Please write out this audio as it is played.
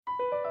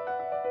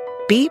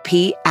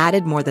BP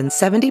added more than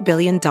 $70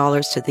 billion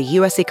to the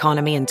U.S.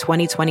 economy in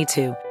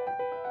 2022.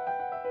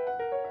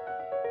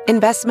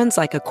 Investments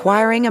like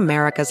acquiring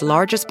America's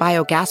largest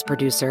biogas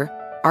producer,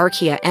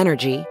 Archaea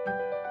Energy,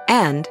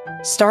 and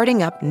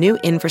starting up new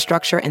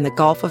infrastructure in the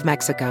Gulf of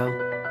Mexico.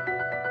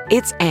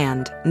 It's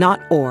and,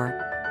 not or.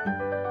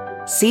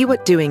 See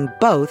what doing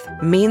both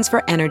means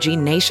for energy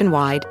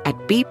nationwide at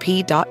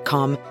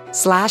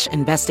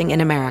bp.com/investing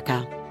in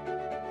America.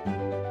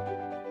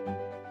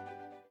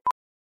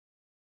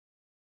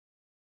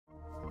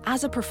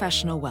 As a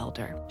professional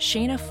welder,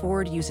 Shayna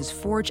Ford uses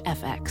Forge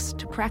FX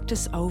to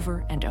practice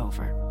over and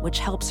over, which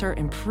helps her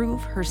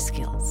improve her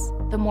skills.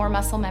 The more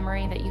muscle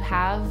memory that you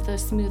have, the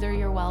smoother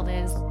your weld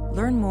is.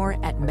 Learn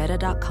more at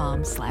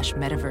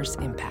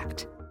meta.com/metaverse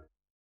impact.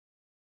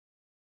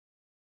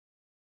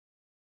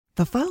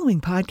 The following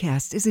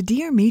podcast is a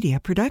Dear Media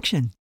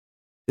production.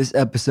 This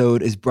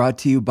episode is brought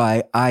to you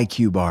by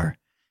IQ Bar.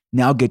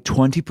 Now get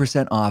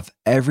 20% off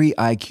every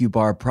IQ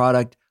Bar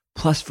product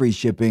plus free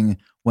shipping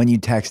when you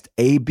text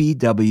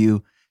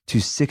ABW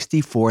to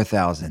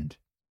 64000.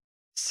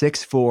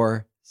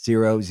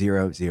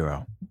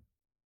 64000.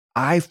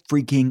 I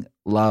freaking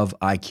love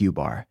IQ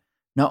Bar.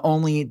 Not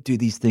only do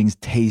these things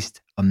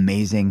taste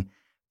amazing,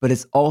 but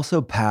it's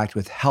also packed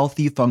with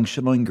healthy,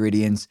 functional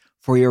ingredients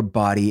for your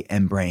body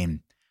and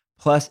brain.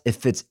 Plus, it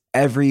fits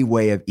every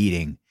way of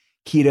eating.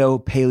 Keto,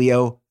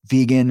 paleo,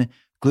 vegan,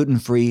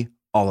 gluten-free,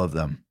 all of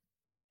them.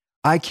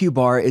 IQ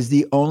Bar is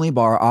the only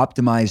bar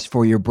optimized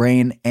for your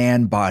brain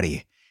and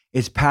body.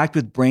 It's packed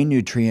with brain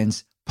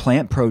nutrients,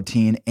 plant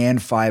protein,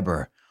 and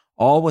fiber,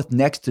 all with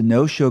next to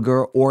no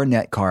sugar or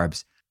net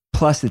carbs.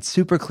 Plus, it's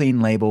super clean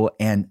label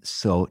and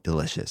so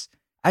delicious.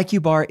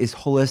 IQ Bar is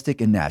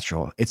holistic and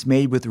natural. It's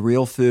made with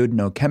real food,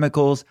 no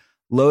chemicals,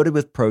 loaded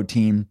with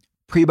protein,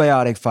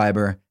 prebiotic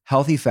fiber,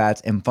 healthy fats,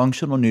 and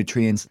functional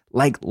nutrients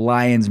like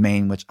lion's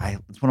mane, which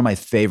it's one of my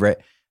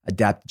favorite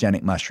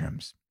adaptogenic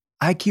mushrooms.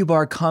 IQ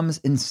Bar comes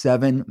in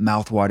 7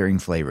 mouthwatering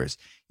flavors.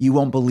 You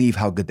won't believe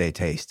how good they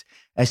taste,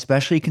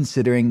 especially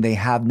considering they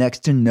have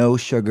next to no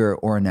sugar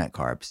or net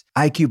carbs.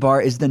 IQ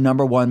Bar is the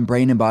 #1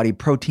 brain and body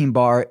protein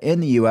bar in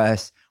the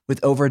US with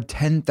over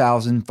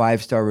 10,000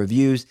 5-star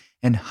reviews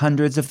and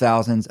hundreds of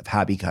thousands of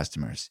happy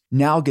customers.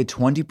 Now get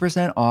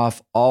 20%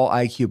 off all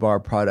IQ Bar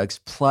products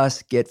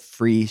plus get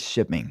free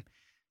shipping.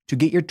 To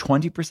get your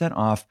 20%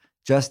 off,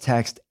 just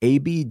text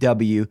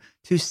ABW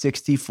to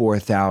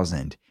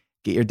 64000.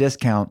 Get your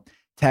discount.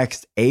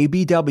 Text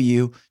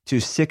ABW to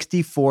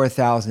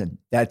 64000.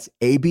 That's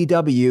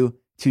ABW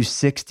to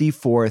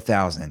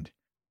 64000.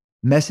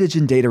 Message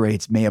and data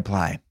rates may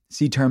apply.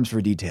 See terms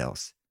for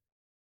details.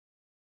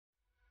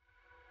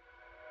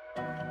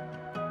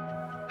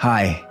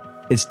 Hi,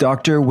 it's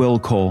Dr. Will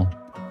Cole.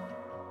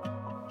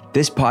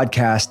 This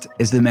podcast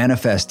is the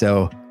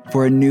manifesto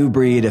for a new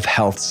breed of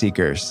health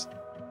seekers.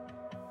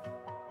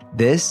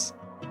 This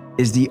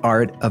is the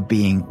art of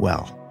being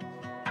well.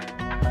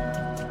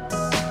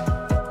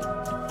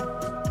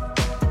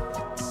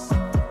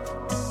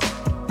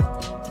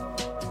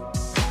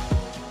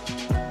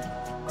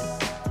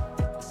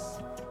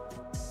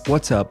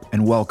 What's up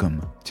and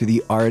welcome to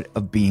the art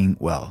of being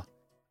well.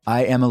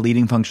 I am a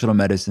leading functional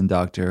medicine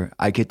doctor.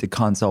 I get to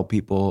consult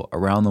people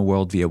around the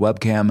world via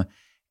webcam,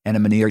 and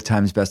I'm a New York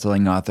Times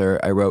bestselling author.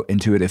 I wrote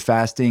Intuitive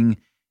Fasting,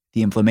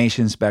 The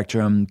Inflammation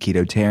Spectrum,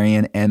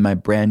 Ketotarian, and my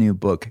brand new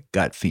book,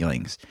 Gut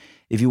Feelings.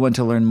 If you want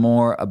to learn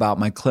more about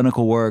my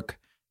clinical work,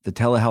 the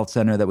telehealth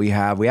center that we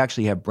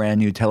actually have brand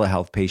new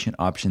telehealth patient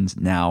options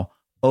now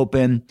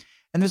open,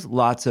 and there's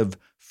lots of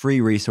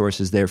free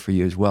resources there for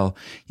you as well.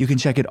 You can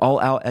check it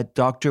all out at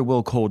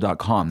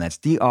drwillcole.com. That's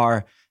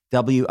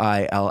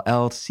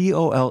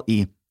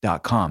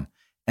drwillcole.com.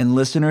 And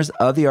listeners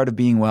of The Art of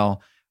Being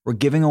Well, we're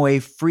giving away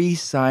free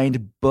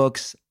signed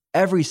books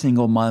every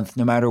single month,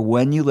 no matter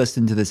when you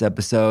listen to this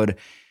episode.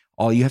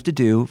 All you have to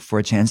do for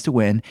a chance to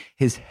win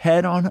is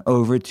head on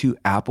over to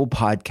Apple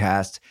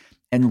Podcasts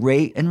and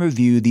rate and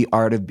review The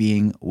Art of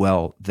Being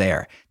Well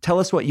there. Tell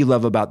us what you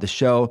love about the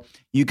show.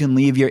 You can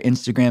leave your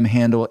Instagram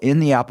handle in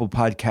the Apple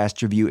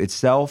Podcast review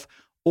itself,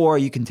 or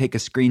you can take a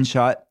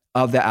screenshot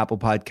of the Apple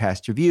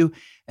Podcast review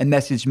and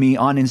message me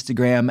on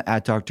Instagram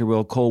at Dr.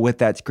 Will Cole with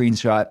that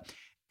screenshot.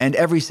 And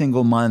every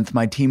single month,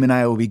 my team and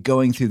I will be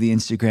going through the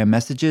Instagram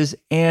messages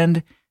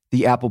and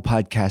the Apple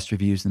Podcast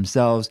reviews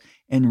themselves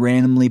and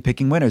randomly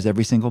picking winners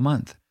every single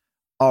month.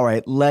 All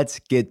right, let's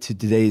get to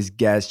today's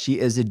guest. She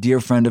is a dear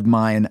friend of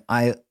mine.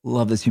 I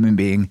love this human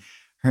being.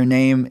 Her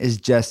name is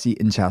Jessie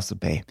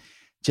Inchauspé.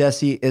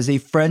 Jessie is a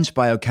French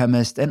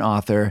biochemist and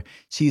author.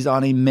 She's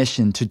on a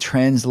mission to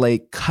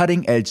translate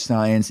cutting-edge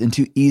science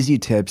into easy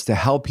tips to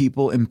help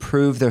people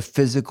improve their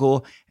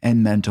physical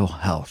and mental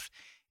health.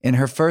 In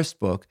her first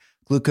book,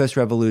 Glucose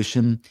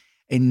Revolution,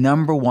 a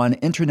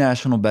 #1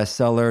 international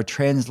bestseller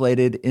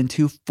translated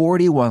into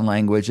 41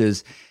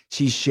 languages,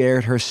 she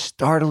shared her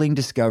startling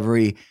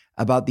discovery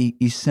about the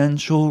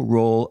essential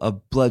role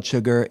of blood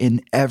sugar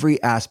in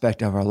every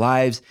aspect of our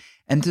lives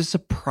and the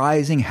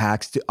surprising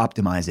hacks to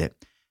optimize it.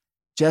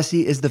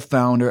 Jessie is the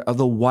founder of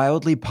the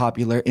wildly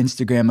popular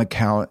Instagram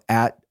account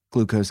at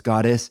Glucose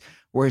Goddess,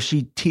 where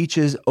she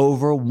teaches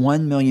over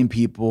 1 million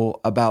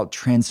people about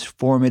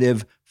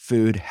transformative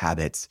food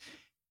habits.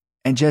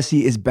 And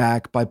Jessie is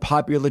back by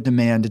popular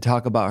demand to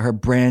talk about her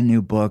brand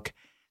new book,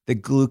 The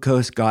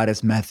Glucose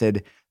Goddess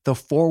Method, the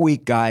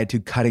 4-week guide to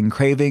cutting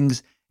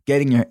cravings,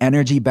 getting your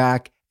energy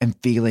back, and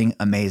feeling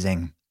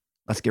amazing.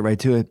 Let's get right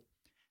to it.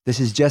 This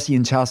is Jessie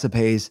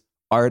Inchauspé's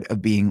Art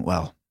of Being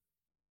Well.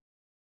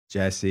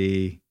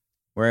 Jessie,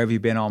 where have you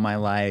been all my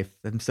life?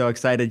 I'm so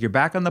excited. You're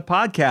back on the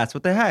podcast.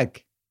 What the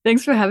heck?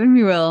 Thanks for having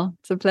me, Will.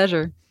 It's a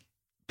pleasure.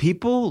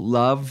 People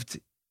loved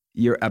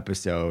your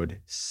episode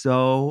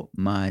so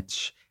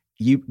much.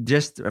 You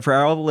just, for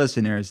all the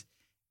listeners,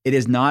 it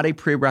is not a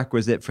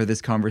prerequisite for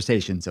this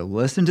conversation. So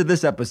listen to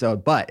this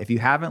episode. But if you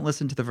haven't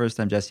listened to the first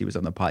time Jessie was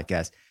on the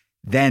podcast,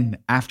 then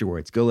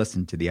afterwards, go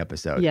listen to the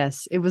episode.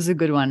 Yes, it was a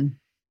good one.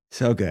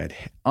 So good.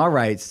 All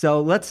right.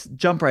 So let's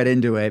jump right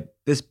into it.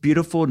 This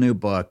beautiful new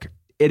book.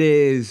 It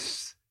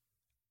is,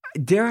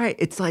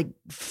 it's like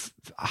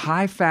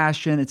high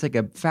fashion. It's like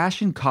a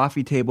fashion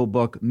coffee table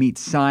book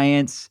meets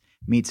science,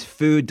 meets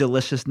food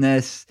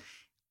deliciousness.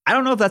 I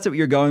don't know if that's what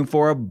you're going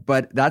for,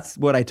 but that's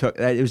what I took.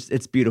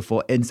 It's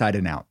beautiful inside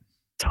and out.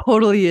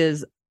 Totally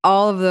is.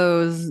 All of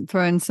those,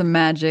 throw in some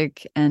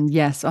magic, and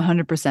yes,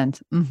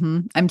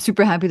 100%. I'm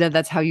super happy that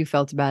that's how you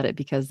felt about it,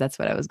 because that's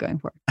what I was going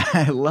for.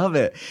 I love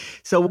it.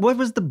 So what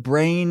was the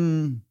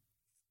brain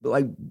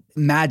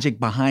magic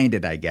behind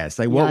it, I guess?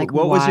 What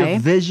was your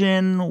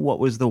vision? What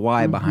was the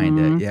why behind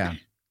it? Yeah.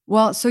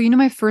 Well, so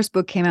my first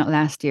book came out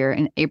last year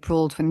in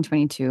April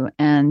 2022,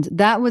 and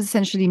that was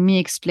essentially me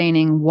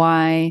explaining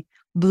why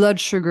blood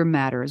sugar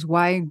matters,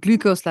 why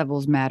glucose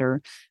levels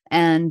matter,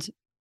 and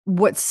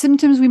what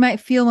symptoms we might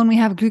feel when we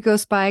have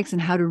glucose spikes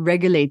and how to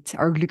regulate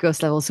our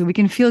glucose levels so we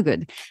can feel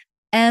good.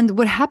 And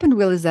what happened,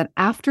 Will, is that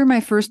after my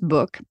first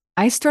book,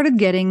 I started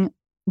getting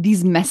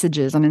these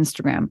messages on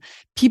Instagram.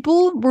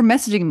 People were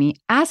messaging me,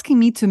 asking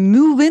me to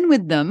move in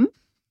with them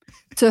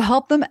to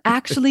help them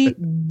actually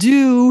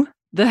do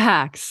the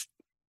hacks.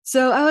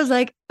 So I was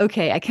like,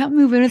 okay, I can't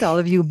move in with all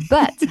of you,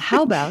 but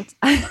how about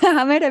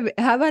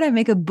I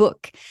make a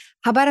book?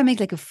 How about I make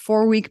like a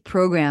 4-week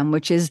program,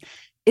 which is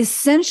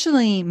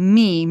essentially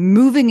me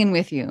moving in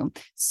with you,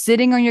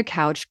 sitting on your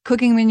couch,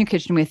 cooking in your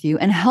kitchen with you,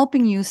 and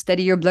helping you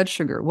steady your blood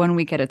sugar 1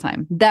 week at a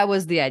time. That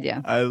was the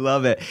idea. I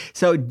love it.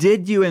 So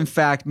did you, in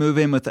fact, move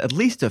in with at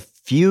least a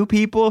few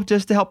people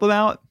just to help them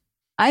out?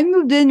 I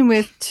moved in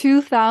with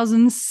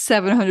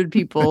 2,700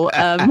 people.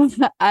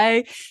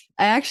 I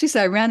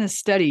ran a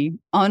study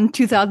on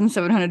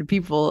 2,700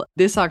 people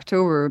this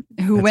October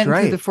who went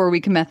through the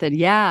 4-week method.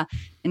 Yeah.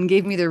 And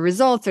gave me their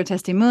results, their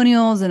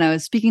testimonials. And I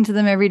was speaking to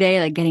them every day,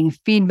 like getting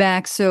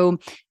feedback. So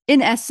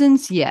in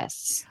essence,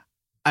 yes.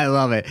 I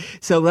love it.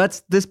 So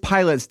this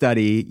pilot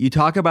study, you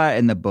talk about it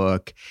in the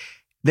book.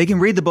 They can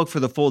read the book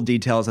for the full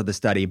details of the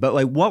study,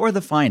 but what were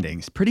the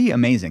findings? Pretty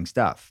amazing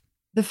stuff.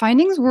 The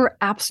findings were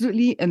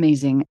absolutely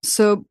amazing.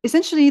 So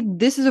essentially,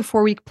 this is a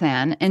 4-week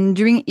plan. And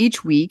during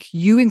each week,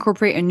 you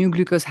incorporate a new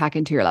glucose hack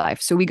into your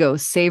life. So we go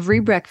savory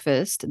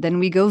breakfast, then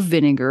we go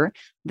vinegar,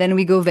 then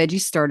we go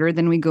veggie starter,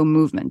 then we go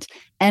movement.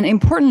 And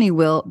importantly,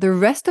 Will, the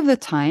rest of the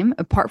time,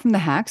 apart from the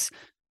hacks,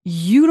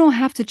 you don't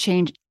have to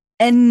change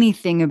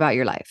anything about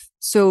your life.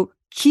 So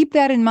keep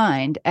that in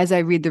mind as I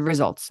read the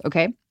results,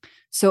 okay?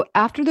 So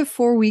after the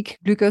 4-week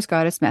Glucose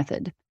Goddess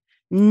method,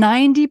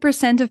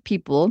 90% of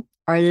people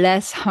are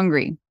less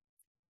hungry.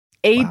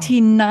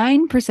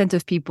 89%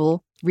 of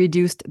people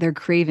reduced their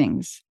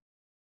cravings.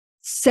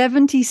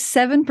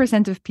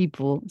 77% of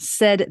people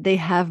said they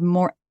have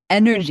more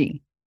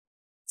energy.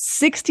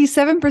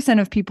 67%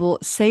 of people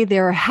say they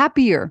are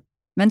happier.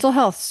 Mental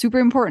health, super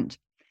important.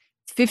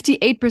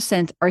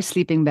 58% are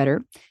sleeping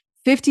better.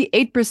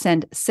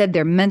 58% said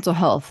their mental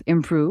health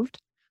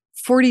improved.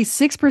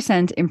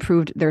 46%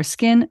 improved their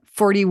skin.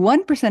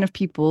 41% of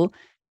people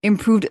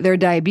improved their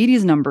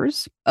diabetes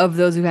numbers of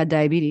those who had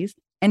diabetes.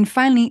 And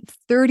finally,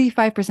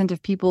 35%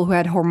 of people who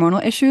had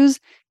hormonal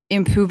issues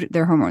improved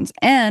their hormones.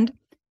 And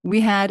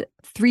we had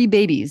 3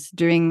 babies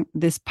during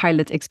this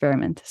pilot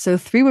experiment. So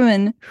 3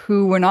 women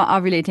who were not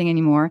ovulating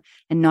anymore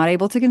and not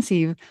able to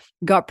conceive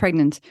got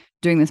pregnant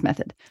during this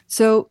method.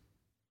 So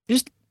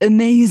just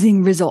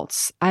amazing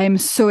results. I am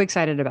so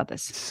excited about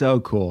this. So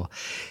cool.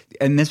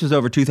 And this was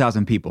over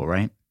 2,000 people,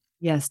 right?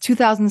 Yes,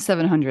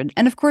 2,700.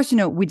 And of course,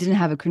 we didn't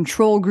have a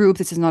control group.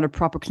 This is not a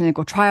proper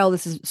clinical trial.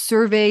 This is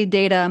survey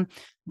data.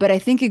 But I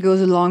think it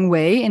goes a long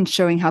way in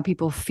showing how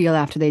people feel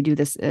after they do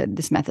this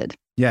method.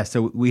 Yeah,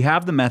 so we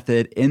have the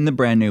method in the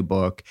brand new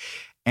book.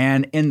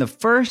 And in the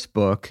first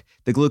book,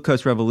 The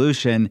Glucose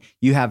Revolution,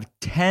 you have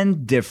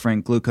 10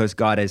 different Glucose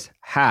Goddess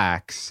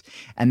hacks.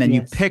 And then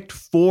you picked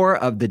 4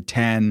 of the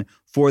 10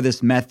 for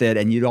this method,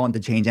 and you don't want to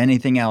change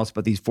anything else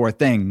but these 4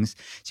 things.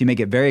 So you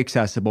make it very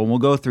accessible, and we'll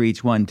go through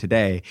each one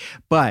today.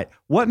 But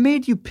what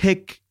made you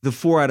pick the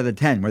 4 out of the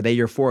 10? Were they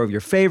your 4 of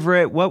your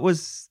favorite? What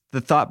was the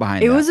thought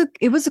behind that?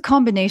 It was a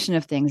combination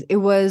of things. It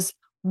was,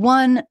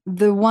 one,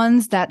 the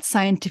ones that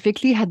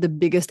scientifically had the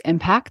biggest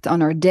impact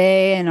on our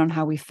day and on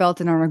how we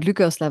felt and on our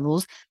glucose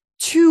levels.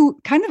 2,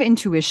 kind of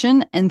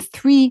intuition, and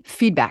 3,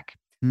 feedback.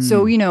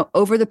 So,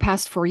 over the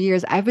past 4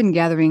 years, I've been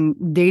gathering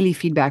daily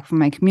feedback from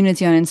my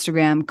community on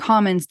Instagram,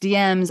 comments,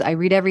 DMs. I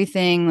read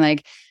everything.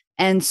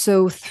 And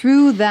so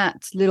through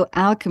that little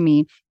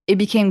alchemy, it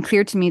became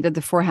clear to me that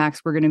the 4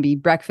 hacks were going to be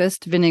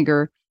breakfast,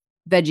 vinegar,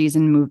 veggies,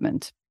 and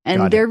movement.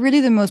 And they're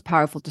really the most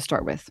powerful to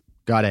start with.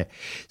 Got it.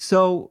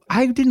 So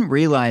I didn't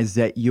realize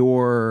that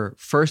your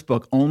first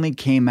book only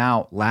came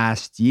out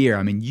last year.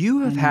 I mean,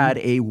 you have had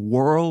a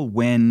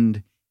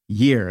whirlwind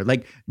year.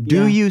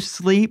 Do you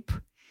sleep?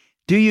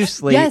 Do you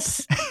sleep?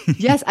 Yes.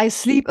 Yes, I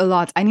sleep a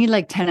lot. I need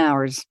 10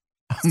 hours.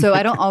 So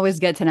I don't always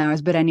get 10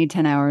 hours, but I need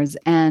 10 hours.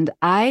 And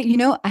I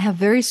have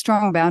very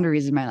strong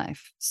boundaries in my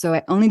life. So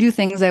I only do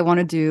things I want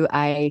to do.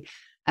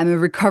 I'm a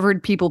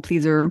recovered people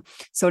pleaser.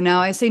 So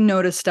now I say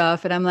no to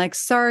stuff and I'm like,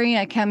 sorry,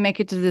 I can't make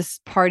it to this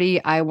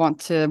party. I want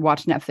to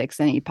watch Netflix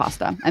and eat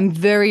pasta. I'm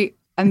very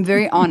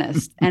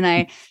honest. And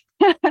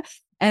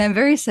I'm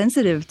very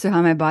sensitive to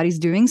how my body's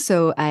doing.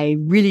 So I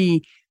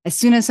really, as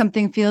soon as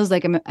something feels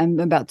like I'm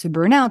about to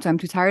burn out, I'm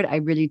too tired, I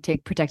really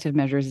take protective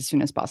measures as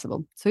soon as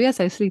possible. So yes,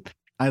 I sleep.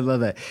 I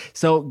love it.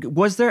 So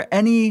was there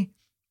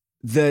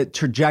the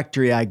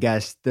trajectory, I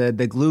guess,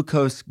 the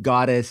glucose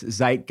goddess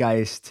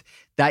zeitgeist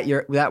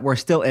that we're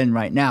still in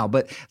right now,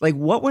 but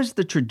what was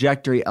the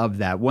trajectory of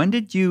that? When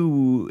did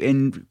you,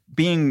 in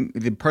being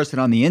the person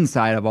on the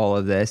inside of all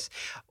of this,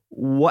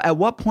 at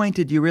what point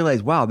did you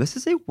realize, wow, this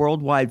is a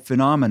worldwide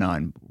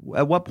phenomenon?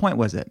 At what point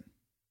was it?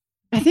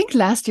 I think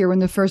last year when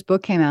the first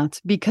book came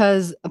out,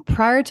 because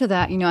prior to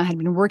that, I had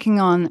been working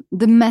on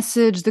the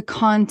message, the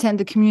content,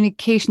 the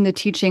communication, the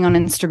teaching on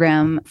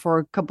Instagram for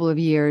a couple of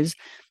years.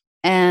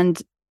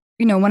 And,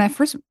 when I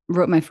first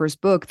wrote my first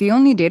book, the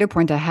only data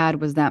point I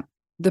had was that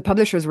the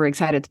publishers were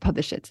excited to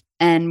publish it.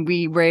 And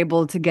we were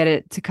able to get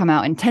it to come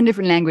out in 10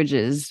 different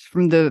languages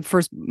from the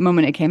first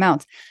moment it came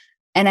out.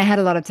 And I had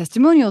a lot of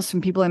testimonials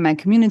from people in my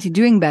community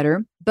doing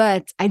better,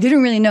 but I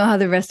didn't really know how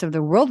the rest of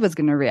the world was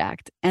going to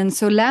react. And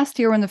so last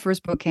year when the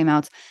first book came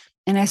out,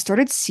 and I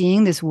started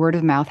seeing this word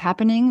of mouth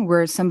happening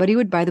where somebody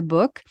would buy the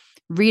book,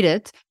 read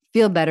it,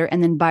 feel better,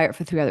 and then buy it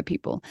for 3 other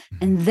people.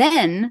 And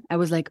then I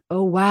was like,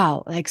 oh,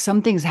 wow,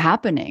 something's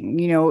happening.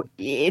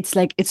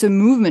 It's a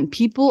movement.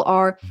 People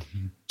are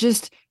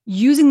just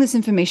using this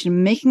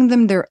information, making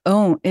it their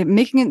own,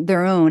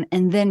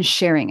 and then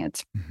sharing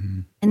it.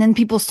 And then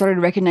people started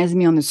recognizing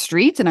me on the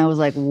streets, and I was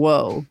like,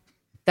 whoa,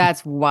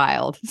 that's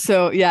wild.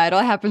 So yeah, it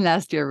all happened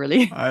last year,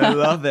 really. I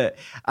love it.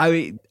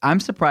 I'm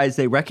surprised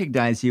they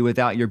recognize you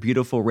without your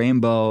beautiful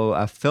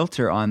rainbow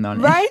filter on.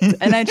 Right?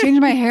 And I change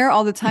my hair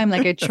all the time.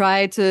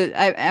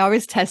 I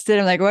always test it.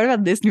 I'm like, what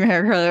about this new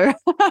hair color?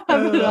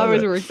 It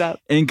always works out.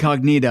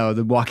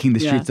 Incognito, walking the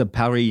streets of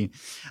Paris.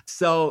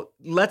 So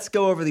let's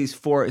go over these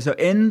 4. So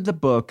in the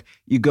book,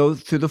 you go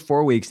through the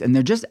 4 weeks and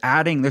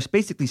they're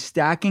basically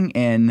stacking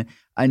in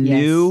a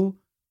new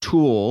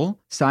tool,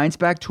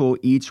 science-backed tool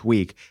each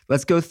week.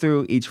 Let's go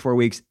through each 4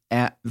 weeks.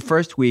 The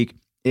first week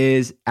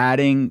is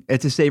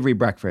it's a savory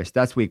breakfast.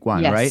 That's week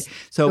 1, right?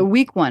 So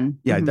week 1.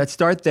 Yeah, let's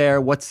start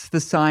there. What's the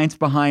science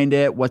behind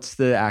it? What's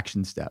the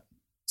action step?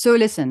 So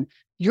listen,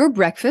 your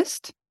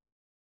breakfast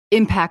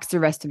impacts the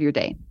rest of your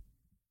day.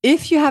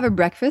 If you have a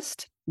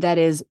breakfast that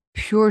is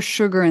pure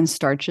sugar and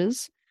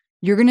starches,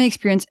 you're going to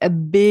experience a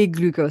big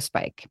glucose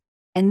spike.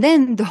 And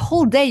then the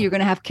whole day, you're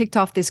going to have kicked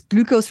off this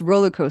glucose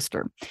roller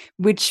coaster,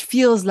 which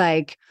feels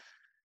like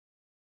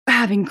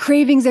having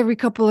cravings every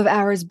couple of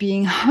hours,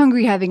 being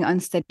hungry, having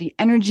unsteady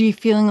energy,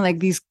 feeling like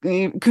these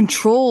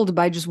controlled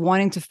by just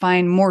wanting to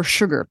find more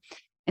sugar.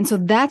 And so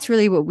that's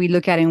really what we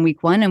look at in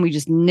week 1, and we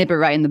just nip it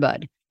right in the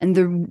bud. And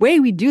the way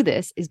we do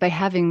this is by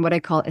having what I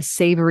call a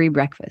savory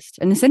breakfast.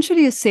 And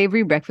essentially a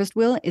savory breakfast,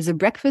 Will, is a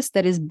breakfast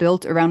that is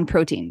built around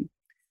protein.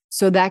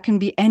 So that can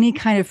be any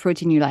kind of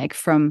protein you like,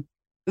 from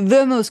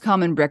the most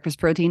common breakfast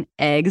protein,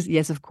 eggs,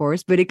 yes, of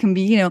course, but it can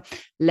be,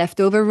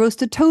 leftover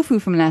roasted tofu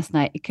from last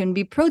night. It can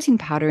be protein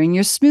powder in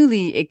your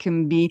smoothie. It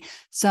can be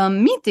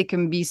some meat. It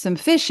can be some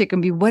fish. It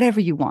can be whatever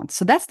you want.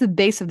 So that's the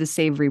base of the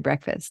savory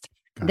breakfast.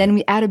 Then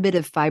we add a bit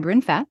of fiber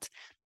and fat.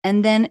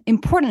 And then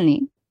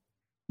importantly,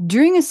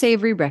 during a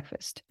savory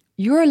breakfast,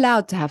 you're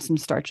allowed to have some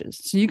starches.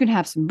 So you can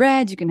have some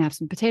bread, you can have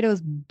some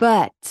potatoes,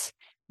 but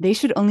they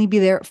should only be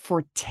there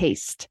for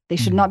taste. They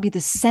should not be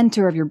the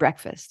center of your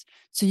breakfast.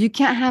 So you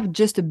can't have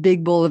just a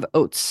big bowl of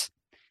oats.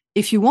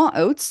 If you want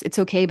oats, it's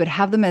okay, but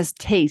have them as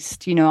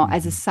taste,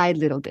 as a side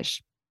little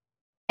dish.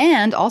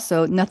 And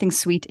also nothing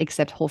sweet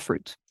except whole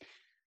fruit.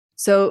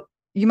 So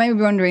you might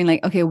be wondering,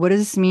 okay, what does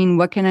this mean?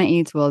 What can I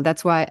eat? Well,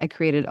 that's why I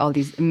created all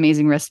these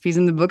amazing recipes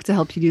in the book to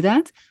help you do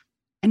that.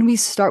 And we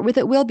start with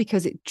it, Will,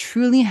 because it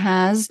truly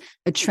has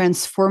a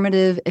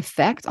transformative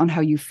effect on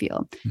how you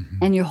feel.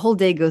 And your whole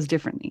day goes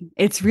differently.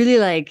 It's really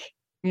like,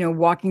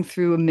 walking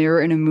through a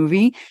mirror in a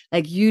movie.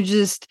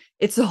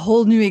 It's a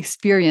whole new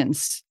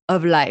experience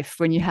of life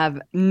when you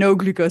have no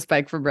glucose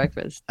spike for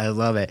breakfast. I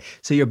love it.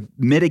 So you're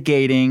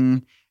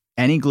mitigating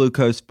any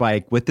glucose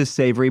spike with the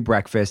savory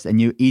breakfast. And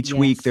each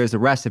week there's a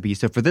recipe.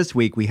 So for this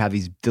week, we have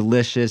these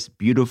delicious,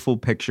 beautiful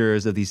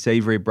pictures of these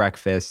savory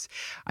breakfasts.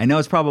 I know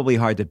it's probably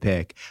hard to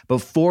pick, but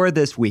for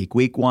this week,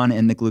 week 1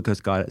 in the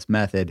Glucose Goddess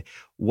method,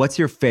 what's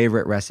your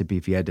favorite recipe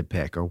if you had to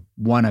pick, or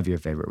one of your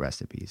favorite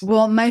recipes?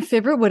 Well, my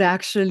favorite would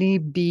actually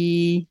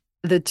be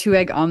the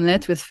 2-egg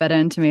omelet with feta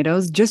and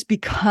tomatoes, just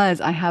because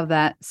I have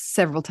that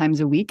several times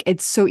a week.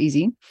 It's so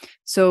easy.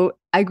 So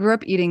I grew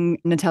up eating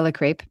Nutella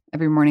crepe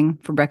every morning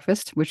for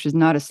breakfast, which is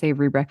not a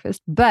savory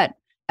breakfast. But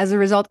as a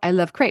result, I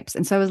love crepes.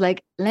 And so I was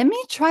like, let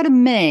me try to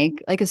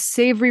make like a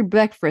savory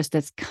breakfast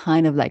that's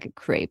kind of like a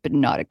crepe, but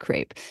not a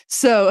crepe.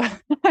 So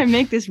I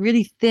make this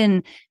really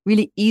thin,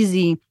 really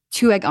easy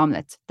 2-egg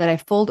omelet that I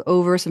fold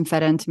over some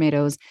feta and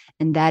tomatoes.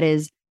 And that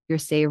is your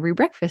savory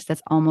breakfast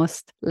that's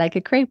almost like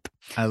a crepe.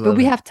 But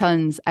we have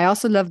tons. I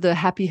also love the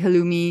happy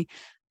halloumi.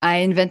 I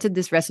invented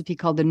this recipe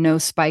called the no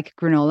spike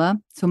granola.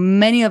 So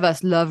many of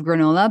us love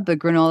granola, but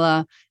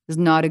granola is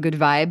not a good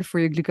vibe for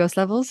your glucose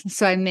levels.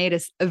 So I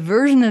made a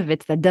version of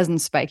it that doesn't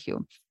spike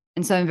you.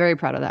 And so I'm very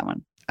proud of that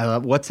one. I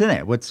love, what's in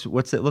it? What's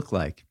it look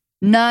like?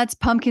 Nuts,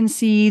 pumpkin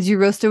seeds. You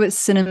roast it with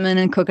cinnamon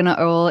and coconut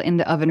oil in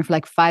the oven for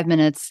like 5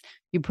 minutes.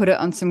 You put it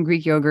on some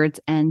Greek yogurt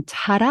and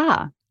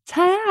ta-da.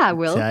 Ta-da,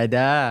 Will.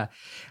 Ta-da.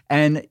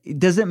 And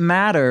does it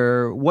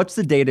matter, what's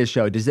the data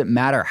show? Does it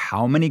matter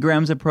how many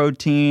grams of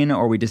protein,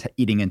 or are we just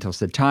eating until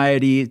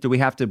satiety? Do we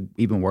have to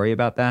even worry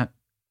about that?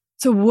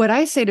 So what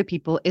I say to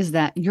people is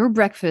that your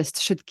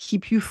breakfast should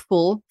keep you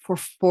full for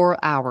 4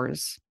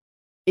 hours.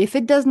 If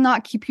it does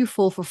not keep you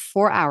full for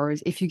 4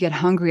 hours, if you get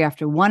hungry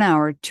after 1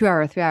 hour, 2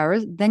 hours, 3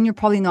 hours, then you're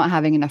probably not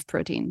having enough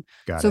protein.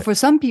 So for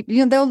some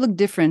people, they'll look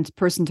different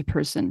person to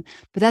person,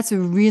 but that's a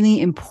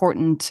really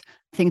important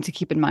thing to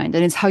keep in mind.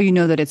 And it's how you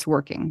know that it's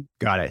working.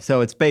 Got it. So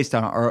it's based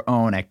on our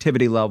own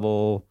activity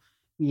level,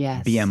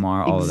 yes,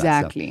 BMR, all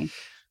exactly. of that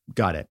stuff.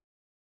 Got it.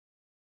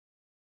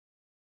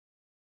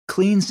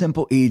 Clean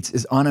Simple Eats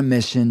is on a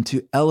mission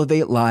to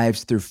elevate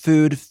lives through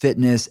food,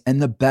 fitness, and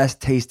the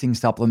best tasting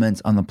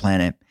supplements on the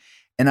planet.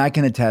 And I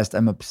can attest,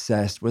 I'm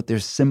obsessed with their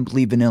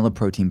Simply Vanilla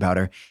Protein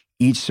Powder.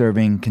 Each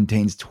serving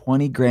contains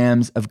 20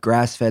 grams of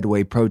grass-fed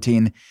whey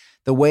protein.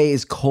 The whey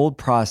is cold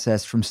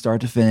processed from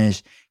start to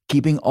finish,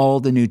 keeping all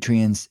the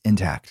nutrients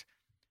intact.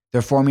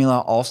 Their formula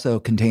also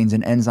contains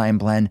an enzyme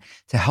blend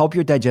to help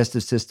your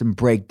digestive system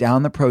break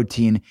down the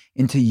protein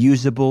into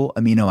usable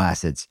amino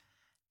acids.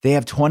 They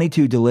have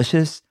 22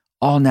 delicious,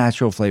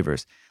 all-natural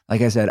flavors.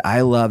 Like I said,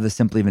 I love the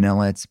Simply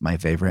Vanilla. It's my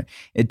favorite.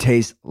 It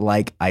tastes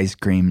like ice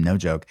cream, no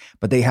joke.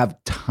 But they have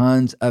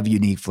tons of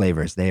unique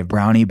flavors. They have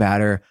brownie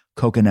batter,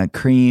 coconut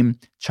cream,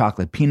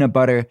 chocolate peanut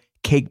butter,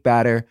 cake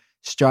batter,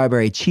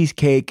 strawberry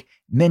cheesecake,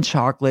 mint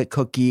chocolate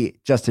cookie,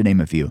 just to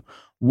name a few.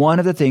 One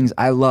of the things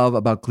I love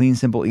about Clean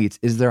Simple Eats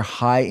is their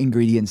high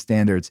ingredient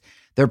standards.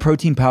 Their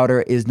protein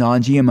powder is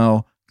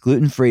non-GMO,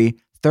 gluten-free,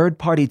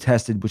 third-party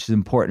tested, which is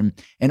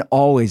important, and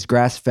always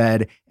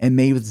grass-fed and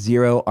made with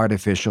 0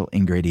 artificial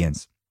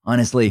ingredients.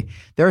 Honestly,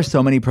 there are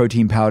so many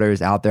protein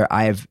powders out there.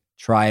 I have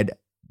tried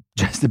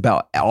just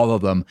about all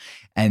of them,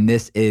 and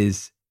this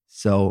is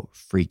so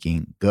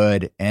freaking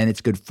good, and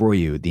it's good for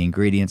you. The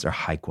ingredients are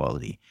high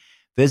quality.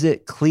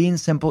 Visit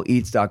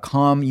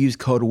cleansimpleeats.com. Use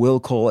code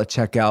WillCole at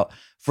checkout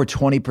for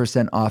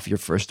 20% off your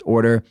first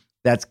order.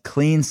 That's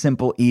Clean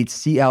Simple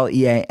Eats,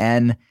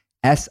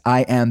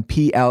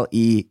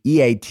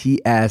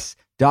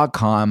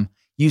 CleanSimpleEats.com.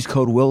 Use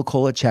code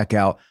WillCole at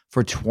checkout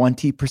for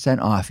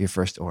 20% off your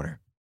first order.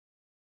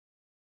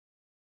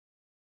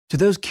 To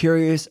those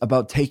curious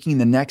about taking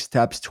the next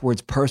steps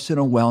towards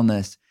personal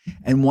wellness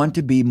and want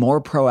to be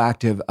more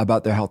proactive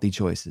about their healthy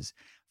choices,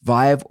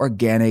 Vive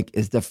Organic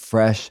is the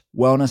fresh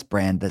wellness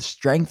brand that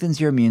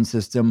strengthens your immune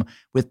system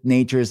with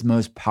nature's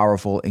most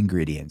powerful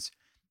ingredients.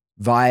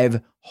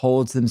 Vive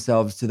holds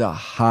themselves to the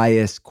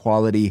highest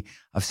quality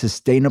of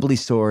sustainably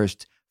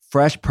sourced,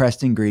 fresh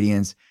pressed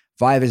ingredients.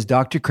 Vive is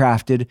doctor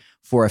crafted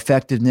for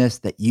effectiveness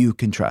that you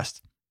can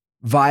trust.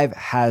 Vive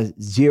has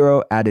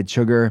 0 added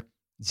sugar,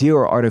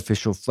 0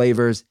 artificial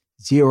flavors,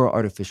 0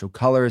 artificial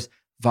colors.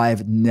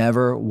 Vive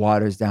never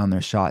waters down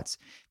their shots.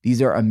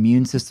 These are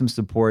immune system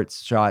support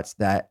shots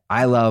that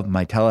I love,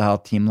 my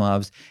telehealth team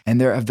loves, and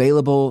they're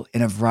available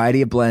in a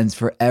variety of blends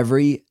for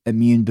every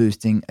immune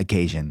boosting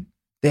occasion.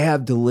 They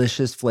have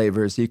delicious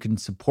flavors so you can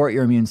support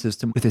your immune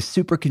system with a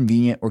super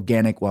convenient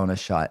organic wellness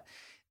shot.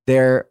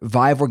 Their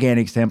Vive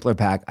Organic Sampler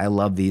Pack, I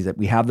love these.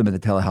 We have them at the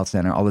telehealth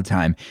center all the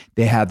time.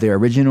 They have their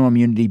original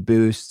immunity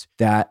boost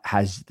that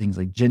has things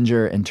like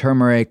ginger and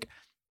turmeric,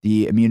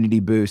 the immunity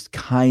boost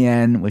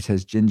cayenne, which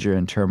has ginger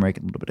and turmeric,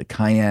 and a little bit of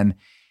cayenne,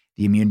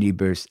 the immunity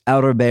boost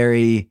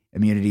elderberry,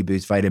 immunity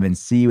boost vitamin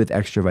C with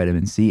extra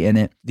vitamin C in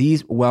it.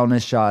 These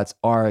wellness shots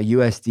are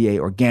USDA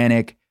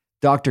organic,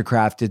 doctor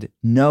crafted,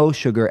 no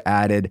sugar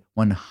added,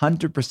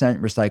 100%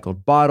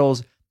 recycled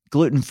bottles,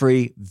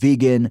 gluten-free,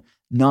 vegan,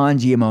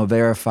 non-GMO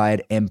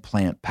verified, and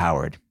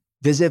plant-powered.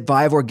 Visit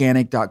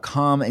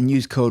viveorganic.com and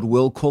use code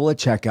WillCole at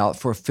checkout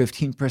for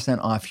 15%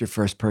 off your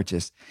first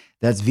purchase.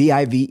 That's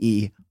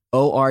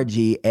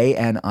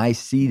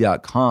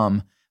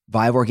VIVEORGANIC.com,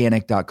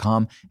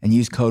 viveorganic.com and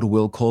use code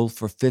WillCole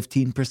for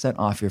 15%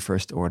 off your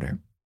first order.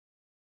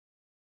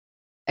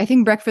 I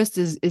think breakfast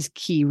is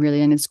key, really,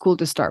 and it's cool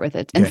to start with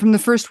it. And from the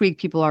first week,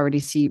 people already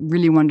see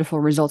really wonderful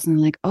results, and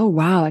they're like, oh,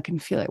 wow, I can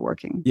feel it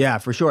working. Yeah,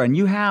 for sure. And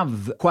you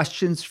have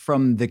questions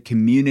from the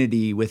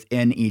community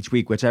within each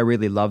week, which I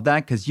really love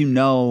that because you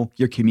know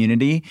your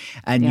community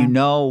and you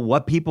know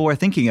what people are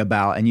thinking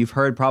about. And you've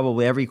heard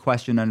probably every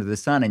question under the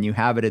sun and you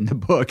have it in the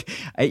book.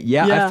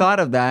 I've thought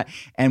of that.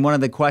 And one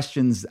of the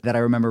questions that I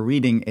remember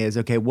reading is,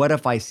 okay, what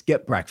if I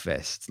skip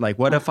breakfast? Like,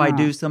 what if I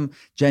do some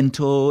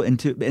gentle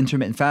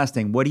intermittent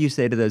fasting? What do you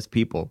say to those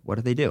people? What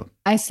do they do?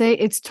 I say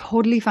it's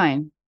totally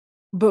fine.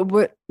 But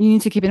what you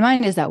need to keep in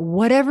mind is that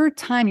whatever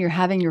time you're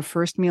having your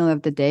first meal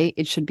of the day,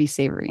 it should be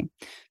savory.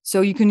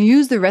 So you can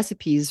use the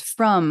recipes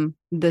from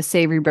the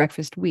savory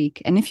breakfast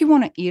week. And if you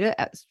want to eat it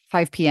at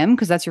 5 p.m.,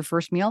 because that's your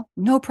first meal,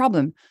 no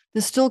problem.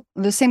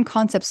 The same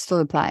concept still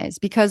applies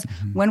because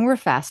when we're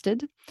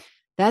fasted,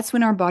 that's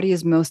when our body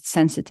is most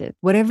sensitive.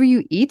 Whatever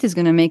you eat is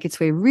going to make its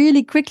way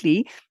really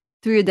quickly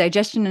through your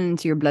digestion and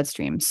into your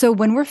bloodstream. So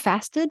when we're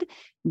fasted,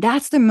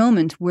 that's the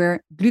moment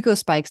where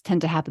glucose spikes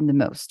tend to happen the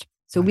most.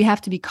 So we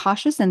have to be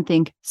cautious and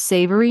think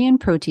savory and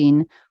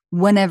protein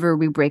whenever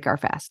we break our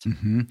fast.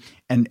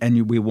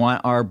 And we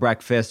want our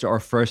breakfast or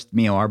first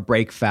meal, our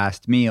break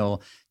fast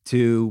meal,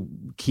 to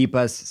keep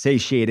us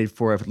satiated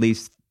for at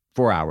least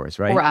 4 hours,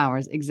 right? 4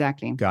 hours,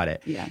 exactly. Got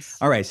it. Yes.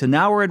 All right. So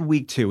now we're in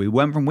week 2. We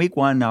went from week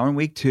 1, now we're in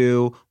week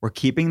 2. We're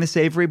keeping the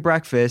savory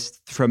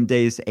breakfast from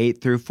days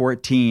 8 through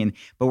 14,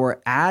 but we're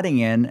adding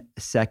in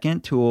a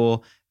second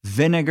tool,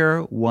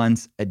 vinegar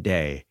once a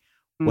day.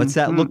 What's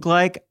that look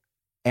like?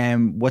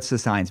 And what's the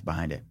science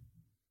behind it?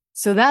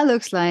 So that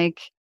looks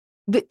like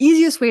the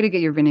easiest way to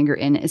get your vinegar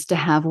in is to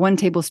have 1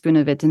 tablespoon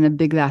of it in a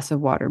big glass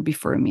of water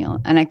before a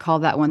meal. And I call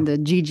that one the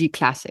GG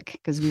classic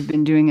because we've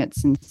been doing it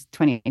since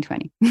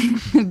 2020.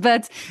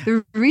 But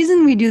the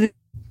reason we do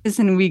this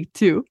in week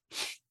 2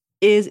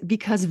 is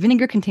because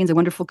vinegar contains a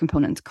wonderful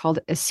component called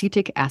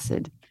acetic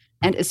acid.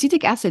 And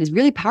acetic acid is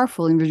really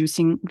powerful in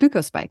reducing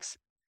glucose spikes.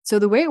 So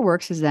the way it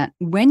works is that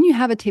when you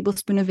have a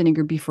tablespoon of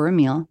vinegar before a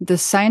meal, the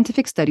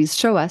scientific studies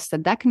show us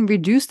that that can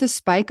reduce the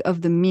spike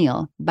of the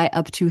meal by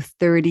up to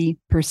 30%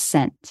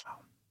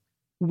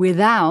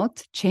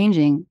 without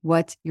changing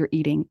what you're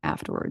eating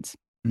afterwards.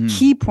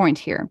 Key point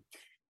here.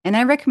 And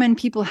I recommend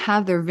people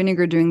have their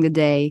vinegar during the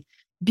day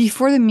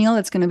before the meal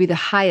that's going to be the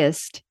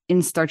highest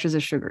in starches or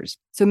sugars.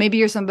 So maybe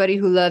you're somebody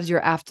who loves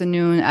your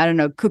afternoon, I don't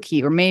know,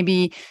 cookie, or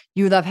maybe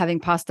you love having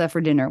pasta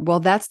for dinner. Well,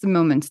 that's the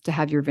moment to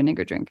have your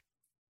vinegar drink.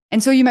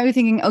 And so you might be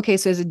thinking, okay,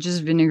 so is it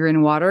just vinegar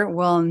and water?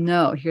 Well,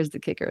 no, here's the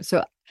kicker.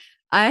 So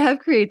I have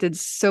created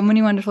so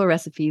many wonderful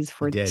recipes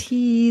for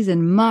teas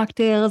and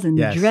mocktails and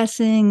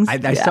dressings.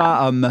 I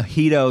saw a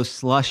mojito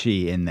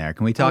slushy in there.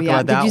 Can we talk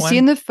about that one? Did you see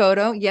in the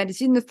photo? Yeah, did you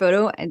see in the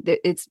photo?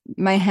 It's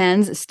my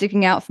hands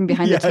sticking out from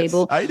behind the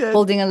table,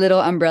 holding a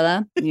little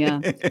umbrella. Yeah.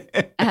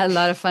 I had a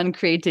lot of fun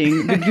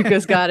creating the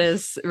Glucose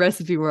Goddess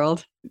recipe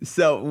world.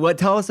 So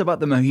tell us about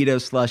the mojito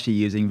slushy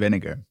using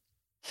vinegar.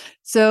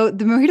 So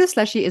the mojito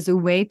slushy is a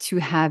way to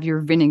have your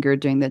vinegar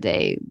during the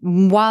day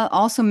while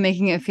also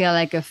making it feel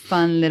like a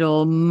fun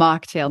little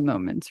mocktail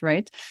moment,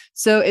 right?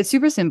 So it's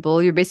super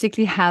simple. You're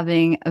basically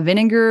having a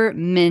vinegar,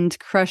 mint,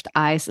 crushed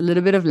ice, a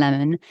little bit of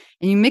lemon,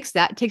 and you mix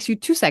that. It takes you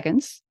 2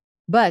 seconds.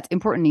 But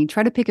importantly,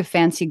 try to pick a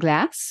fancy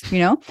glass,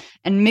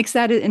 and mix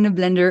that in a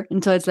blender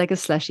until it's like a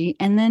slushy,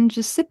 and then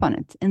just sip on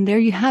it. And there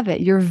you have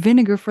it, your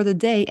vinegar for the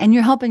day, and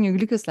you're helping your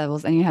glucose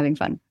levels and you're having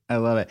fun. I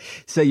love it.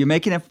 So you're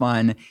making it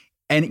fun.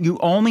 And you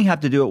only have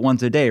to do it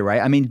once a day,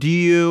 right? I mean,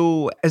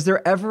 is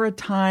there ever a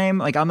time,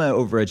 like I'm an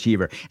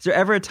overachiever, is there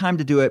ever a time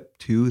to do it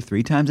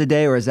 2-3 times a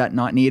day, or is that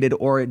not needed?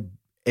 Or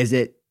is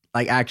it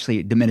like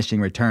actually diminishing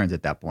returns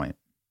at that point?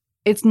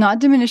 It's not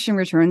diminishing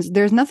returns.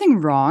 There's nothing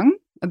wrong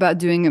about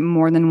doing it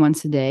more than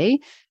once a day.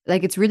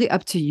 Like it's really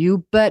up to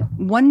you, but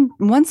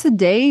once a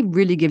day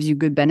really gives you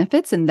good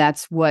benefits, and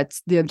that's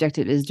what the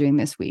objective is doing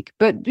this week.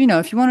 But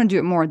if you want to do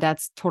it more,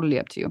 that's totally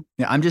up to you.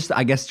 Yeah, I'm just,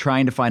 I guess,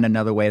 trying to find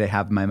another way to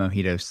have my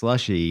mojito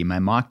slushy, my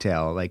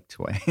mocktail, like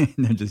twice.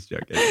 I'm just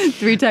joking.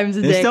 3 times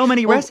a day. There's so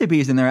many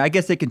recipes in there. I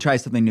guess they can try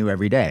something new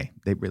every day.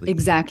 They really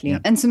exactly. Yeah.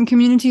 And some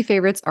community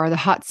favorites are the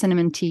hot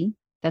cinnamon tea.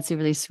 That's a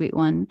really sweet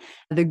one.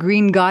 The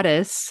Green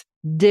Goddess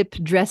dip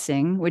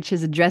dressing, which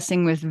is a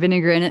dressing with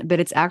vinegar in it, but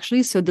it's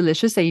actually so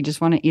delicious that you just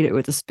want to eat it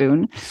with a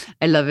spoon.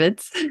 I love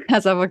it. It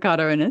has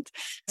avocado in it.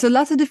 So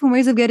lots of different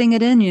ways of getting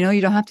it in.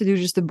 You don't have to do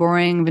just the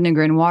boring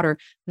vinegar and water.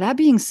 That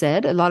being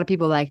said, a lot of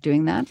people like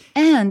doing that.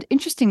 And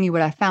interestingly,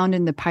 what I found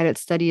in the pilot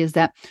study is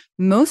that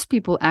most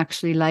people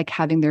actually like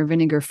having their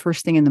vinegar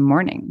first thing in the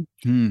morning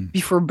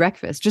before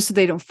breakfast, just so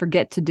they don't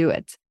forget to do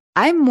it.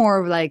 I'm more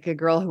of like a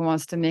girl who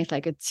wants to make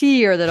like a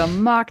tea or a little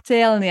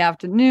mocktail in the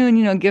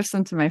afternoon, give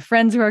some to my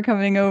friends who are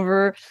coming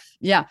over.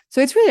 Yeah.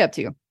 So it's really up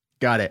to you.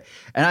 Got it.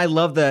 And I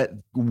love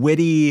the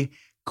witty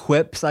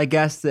quips, I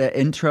guess, the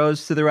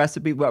intros to the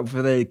recipe. But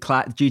for the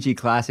GG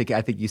Classic,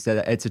 I think you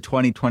said it's a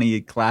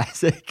 2020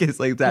 classic. It's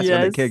like that's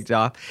when it kicked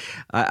off.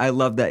 I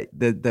love that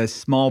the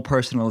small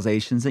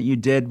personalizations that you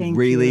did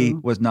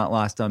was not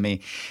lost on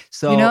me.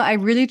 So I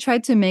really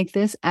tried to make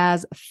this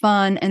as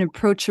fun and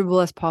approachable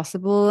as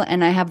possible.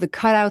 And I have the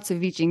cutouts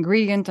of each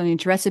ingredient on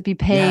each recipe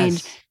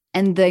page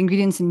and the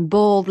ingredients in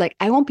bold. Like,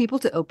 I want people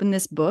to open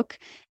this book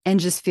and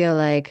just feel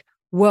like,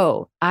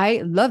 whoa,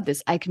 I love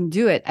this. I can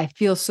do it. I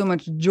feel so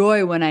much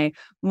joy when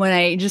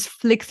I just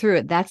flick through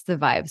it. That's the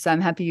vibe. So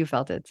I'm happy you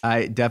felt it.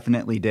 I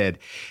definitely did.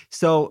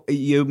 So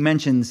you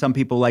mentioned some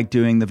people like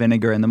doing the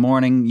vinegar in the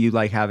morning. You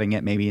like having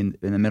it maybe in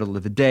the middle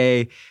of the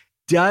day.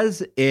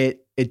 Does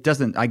it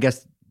doesn't, I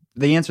guess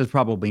the answer is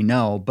probably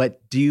no,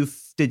 but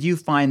did you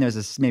find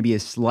there's maybe a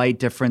slight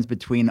difference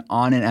between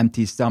on an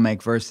empty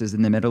stomach versus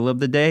in the middle of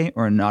the day,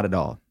 or not at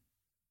all?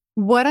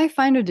 What I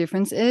find a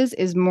difference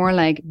is more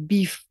like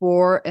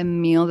before a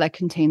meal that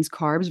contains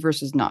carbs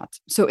versus not.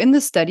 So in the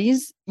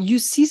studies, you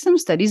see some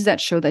studies that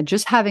show that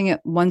just having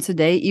it once a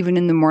day, even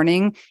in the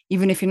morning,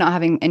 even if you're not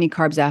having any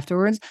carbs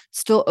afterwards,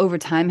 still over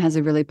time has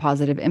a really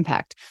positive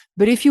impact.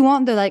 But if you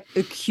want the like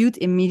acute,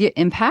 immediate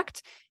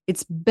impact,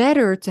 it's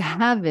better to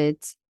have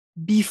it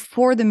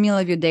before the meal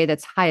of your day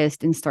that's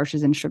highest in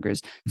starches and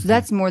sugars. So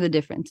that's more the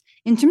difference.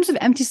 In terms of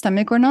empty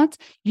stomach or not,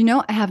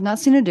 I have not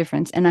seen a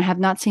difference, and I have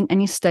not seen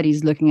any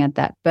studies looking at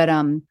that. But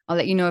I'll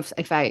let you know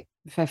if I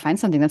find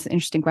something. That's an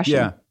interesting question.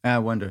 Yeah, I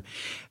wonder.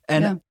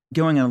 And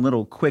going on a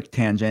little quick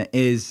tangent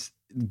is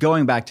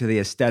going back to the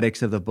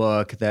aesthetics of the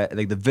book, the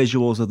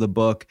visuals of the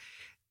book.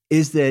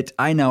 Is that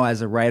I know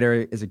as a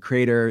writer, as a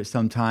creator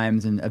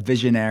sometimes, and a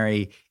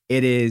visionary,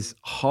 it is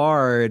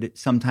hard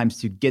sometimes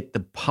to get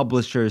the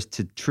publishers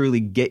to truly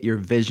get your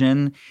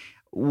vision.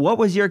 What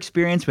was your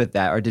experience with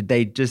that? Or did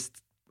they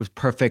was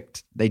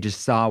perfect? They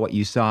just saw what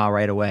you saw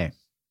right away?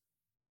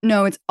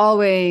 No, it's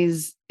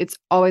always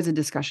a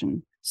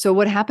discussion. So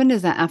what happened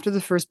is that after the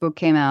first book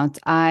came out,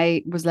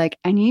 I was like,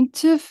 I need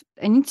to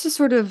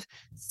sort of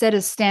set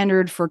a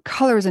standard for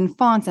colors and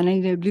fonts, and I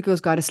need a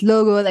Glucose Goddess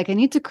logo. Like, I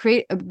need to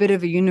create a bit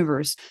of a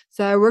universe.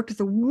 So I worked with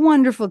a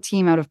wonderful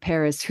team out of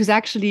Paris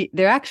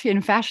they're actually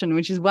in fashion,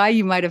 which is why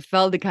you might have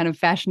felt the kind of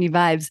fashiony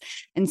vibes.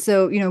 And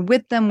so,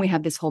 with them, we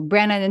have this whole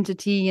brand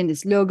identity and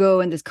this logo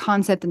and this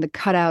concept and the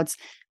cutouts.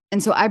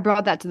 And so I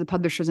brought that to the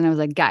publishers and I was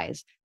like,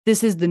 guys,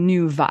 this is the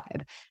new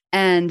vibe.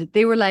 And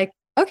they were like,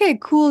 okay,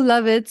 cool,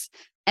 love it.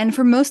 And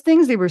for most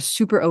things, they were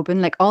super open.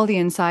 Like, all the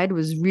inside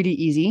was really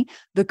easy.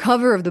 The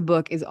cover of the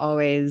book is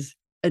always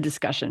a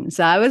discussion.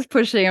 So I was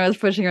pushing,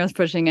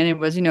 and it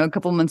was, a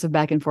couple months of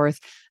back and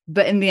forth.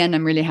 But in the end,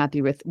 I'm really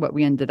happy with what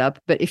we ended up.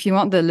 But if you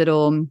want the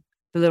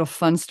little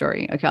fun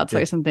story, okay, I'll tell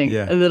you something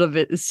a little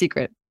bit a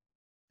secret.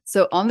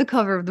 So on the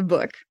cover of the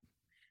book,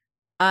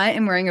 I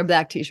am wearing a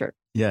black t-shirt.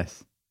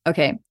 Yes.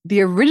 Okay.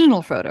 The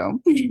original photo,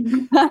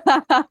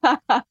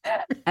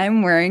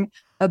 I'm wearing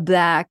a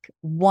black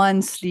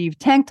one-sleeve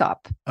tank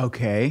top.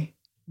 Okay.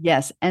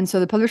 Yes. And so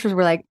the publishers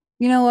were like,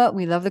 you know what?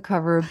 We love the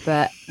cover,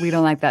 but we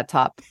don't like that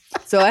top.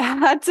 So I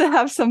had to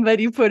have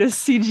somebody put a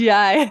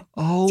CGI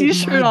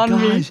t-shirt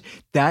on me.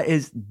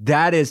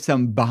 That is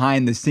some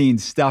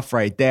behind-the-scenes stuff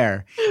right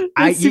there.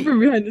 Super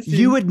behind the scenes.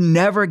 You would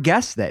never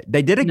guess that.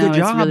 They did a good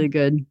job. It's really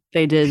good.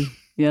 They did.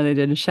 Yeah, they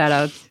did. Shout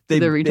out to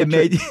the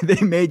retoucher.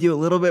 They made you a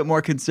little bit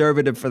more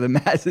conservative for the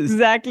masses.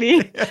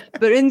 Exactly.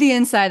 But in the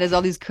inside, there's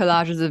all these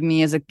collages of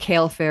me as a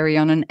kale fairy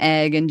on an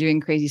egg and doing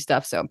crazy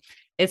stuff. So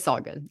it's all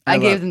good. I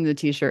gave them the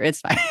t-shirt. It's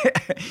fine.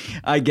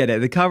 I get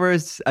it. The cover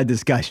is a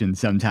discussion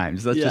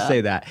sometimes. Let's just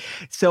say that.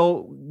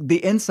 So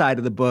the inside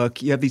of the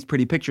book, you have these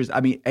pretty pictures.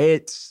 I mean,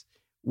 I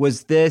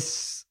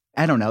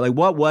don't know, like,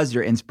 what was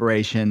your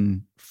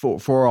inspiration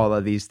for all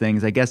of these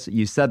things? I guess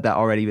you said that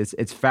already.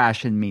 It's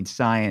fashion meets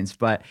science,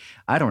 but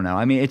I don't know.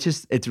 I mean,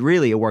 it's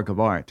really a work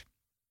of art.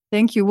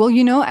 Thank you. Well,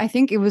 I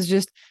think it was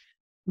just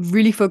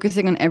really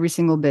focusing on every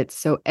single bit.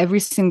 So every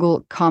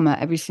single comma,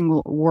 every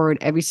single word,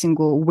 every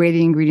single way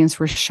the ingredients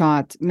were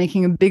shot,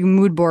 making a big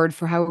mood board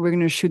for how we're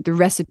going to shoot the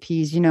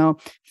recipes,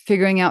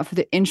 figuring out for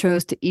the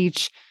intros to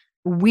each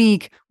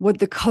week what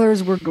the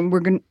colors we're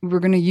going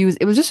to use.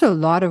 It was just a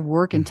lot of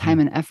work and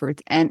time and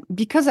effort. And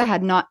because I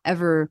had not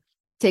ever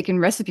taken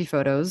recipe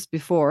photos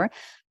before,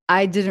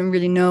 I didn't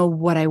really know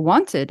what I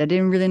wanted. I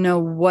didn't really know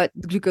what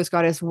Glucose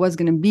Goddess was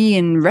going to be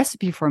in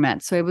recipe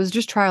format. So it was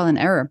just trial and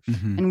error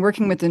and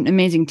working with an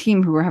amazing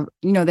team who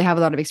they have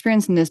a lot of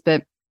experience in this,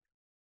 but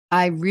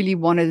I really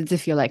wanted it to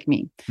feel like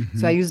me.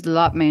 So I used a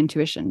lot of my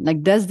intuition.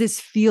 Like, does this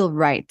feel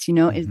right?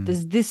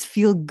 Does this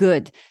feel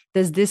good?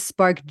 Does this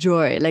spark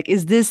joy? Like,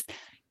 it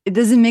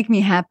doesn't make me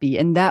happy.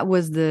 And that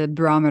was the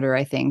barometer,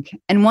 I think.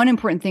 And one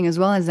important thing as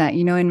well is that,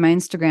 in my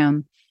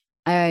Instagram,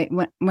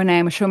 when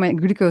I show my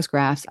glucose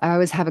graphs, I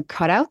always have a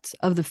cutout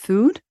of the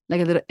food, like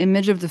a little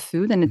image of the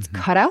food, and it's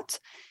cut out.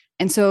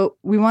 And so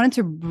we wanted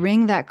to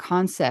bring that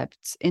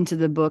concept into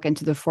the book and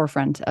to the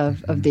forefront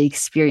of the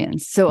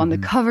experience. So on the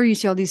cover, you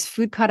see all these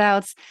food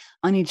cutouts.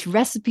 On each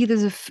recipe,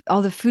 there's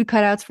all the food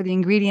cutouts for the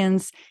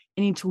ingredients.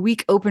 in each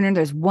week opener,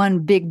 there's one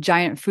big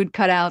giant food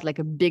cutout, like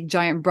a big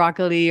giant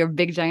broccoli or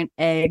big giant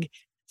egg.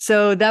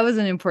 So that was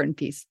an important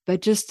piece,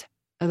 but just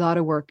a lot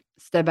of work,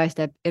 step by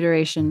step,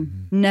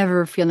 iteration,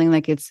 never feeling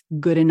like it's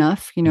good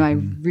enough.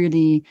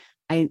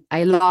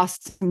 I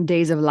lost some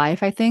days of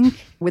life, I think,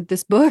 with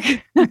this book.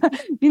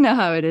 You know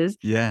how it is.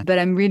 Yeah. But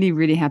I'm really,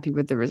 really happy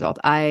with the result.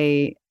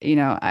 I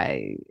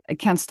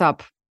can't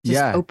stop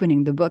just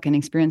opening the book and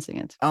experiencing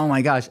it. Oh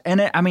my gosh.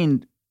 And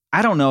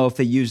I don't know if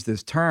they use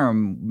this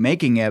term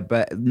making it,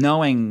 but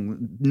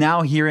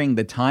hearing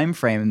the time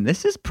frame,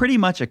 this is pretty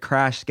much a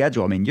crash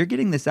schedule. I mean, you're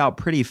getting this out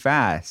pretty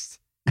fast.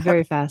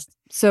 Very fast.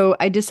 So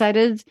I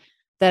decided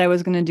that I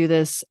was going to do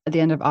this at the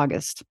end of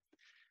August.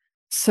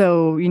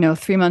 So,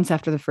 3 months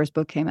after the first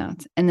book came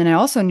out. And then I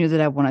also knew that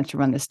I wanted to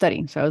run this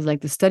study. So I was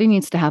like, the study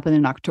needs to happen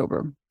in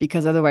October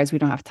because otherwise we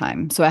don't have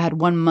time. So I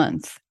had 1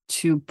 month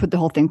to put the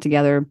whole thing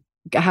together,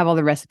 have all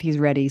the recipes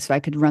ready so I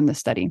could run the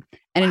study.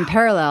 And in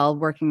parallel,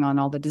 working on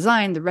all the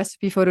design, the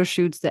recipe photo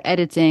shoots, the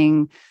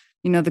editing,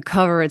 the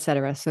cover,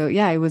 etc. So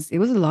yeah, it was a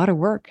lot of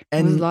work.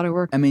 It was a lot of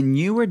work. I mean,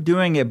 you were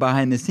doing it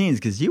behind the scenes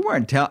because you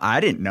weren't I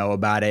didn't know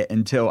about it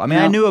until,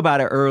 I knew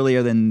about it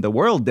earlier than the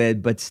world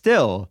did, but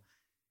still,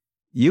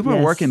 you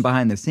were working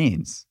behind the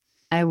scenes.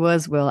 I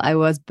was.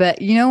 But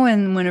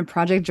when a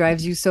project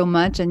drives you so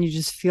much and you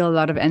just feel a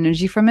lot of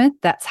energy from it,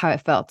 that's how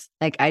it felt.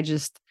 Like I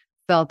just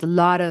felt a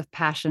lot of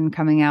passion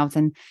coming out.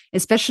 And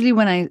especially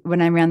when I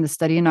ran the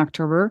study in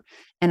October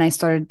and I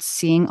started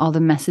seeing all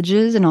the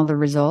messages and all the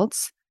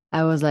results,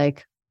 I was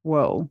like,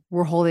 whoa,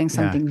 we're holding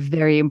something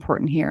very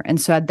important here. And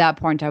so at that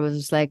point, I was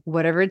just like,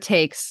 whatever it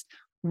takes,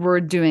 we're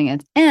doing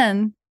it.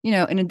 And,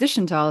 in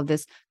addition to all of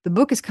this, the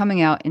book is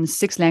coming out in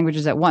 6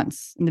 languages at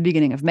once in the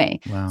beginning of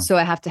May. Wow. So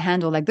I have to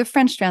handle like the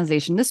French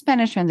translation, the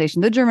Spanish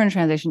translation, the German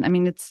translation. I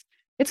mean, it's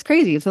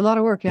crazy. It's a lot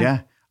of work.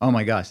 Yeah. Oh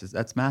my gosh,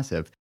 that's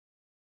massive.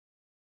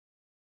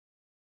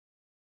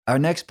 Our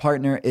next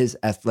partner is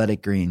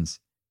Athletic Greens.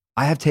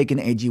 I have taken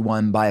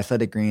AG1 by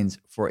Athletic Greens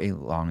for a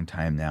long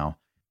time now.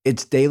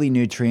 It's daily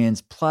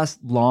nutrients plus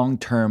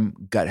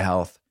long-term gut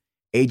health.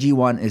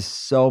 AG1 is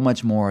so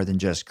much more than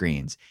just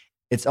greens.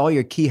 It's all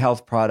your key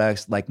health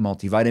products like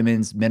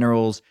multivitamins,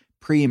 minerals,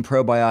 pre and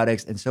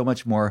probiotics, and so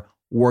much more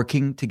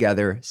working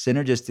together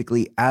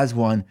synergistically as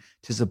one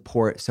to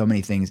support so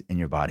many things in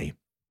your body.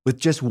 With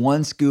just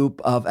 1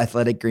 scoop of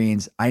Athletic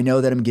Greens, I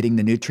know that I'm getting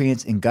the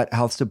nutrients and gut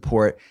health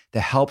support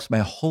that helps my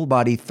whole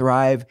body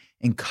thrive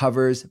and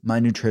covers my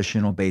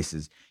nutritional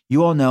bases.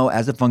 You all know,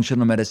 as a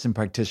functional medicine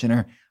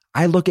practitioner,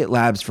 I look at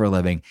labs for a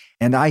living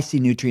and I see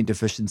nutrient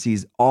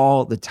deficiencies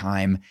all the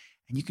time.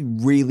 And you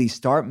can really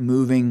start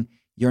moving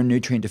your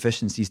nutrient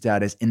deficiency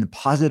status in the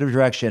positive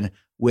direction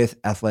with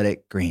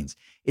Athletic Greens.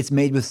 It's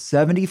made with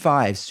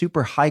 75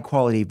 super high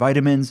quality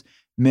vitamins,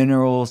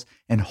 minerals,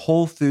 and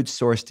whole food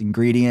sourced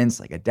ingredients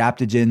like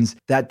adaptogens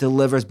that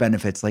delivers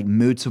benefits like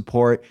mood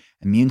support,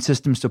 immune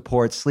system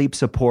support, sleep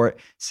support,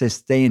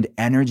 sustained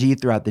energy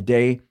throughout the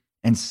day,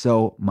 and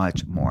so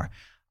much more.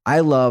 I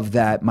love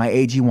that my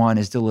AG1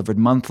 is delivered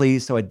monthly,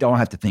 so I don't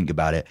have to think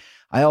about it.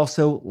 I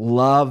also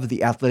love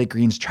the Athletic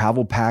Greens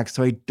travel pack,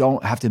 so I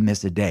don't have to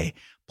miss a day.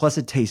 Plus,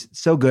 it tastes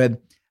so good.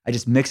 I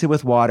just mix it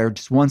with water,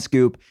 just 1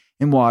 scoop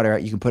in water.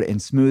 You can put it in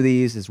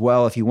smoothies as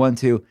well if you want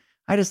to.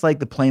 I just like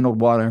the plain old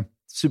water.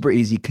 Super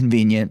easy,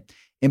 convenient.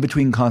 In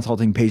between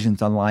consulting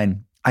patients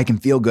online, I can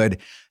feel good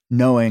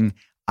knowing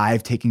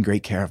I've taken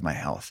great care of my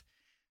health.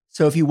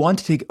 So if you want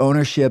to take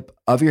ownership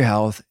of your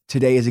health,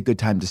 today is a good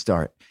time to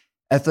start.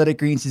 Athletic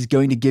Greens is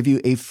going to give you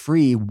a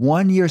free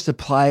 1-year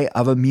supply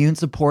of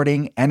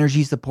immune-supporting,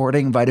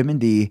 energy-supporting vitamin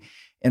D,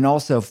 and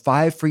also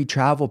 5 free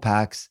travel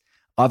packs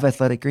of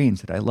Athletic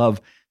Greens that I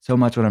love so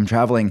much when I'm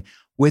traveling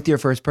with your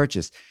first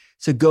purchase.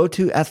 So go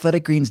to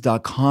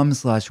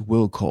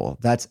athleticgreens.com/willcole.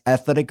 That's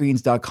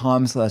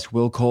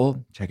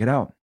athleticgreens.com/willcole. Check it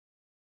out.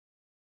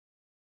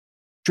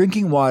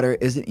 Drinking water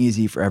isn't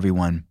easy for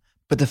everyone,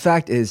 but the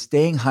fact is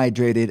staying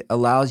hydrated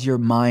allows your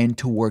mind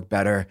to work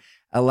better,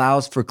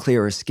 allows for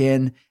clearer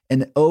skin,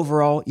 and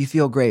overall you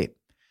feel great.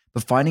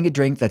 But finding a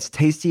drink that's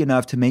tasty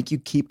enough to make you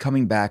keep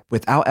coming back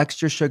without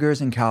extra sugars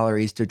and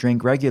calories to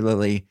drink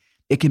regularly,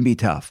 it can be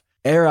tough.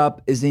 Air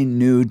Up is a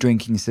new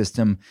drinking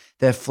system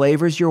that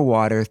flavors your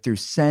water through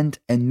scent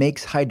and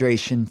makes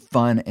hydration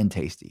fun and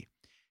tasty.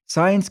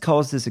 Science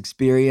calls this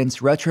experience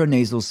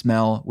retronasal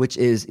smell, which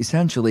is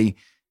essentially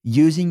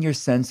using your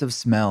sense of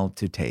smell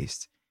to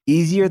taste.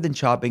 Easier than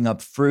chopping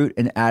up fruit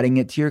and adding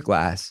it to your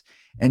glass,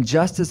 and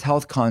just as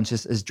health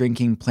conscious as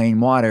drinking plain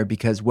water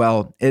because,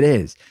 well, it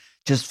is.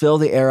 Just fill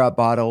the Air Up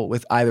bottle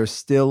with either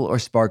still or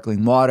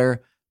sparkling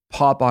water,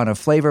 pop on a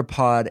flavor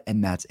pod,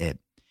 and that's it.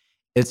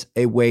 It's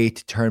a way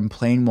to turn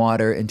plain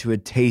water into a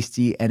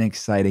tasty and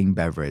exciting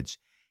beverage.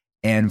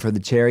 And for the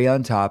cherry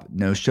on top,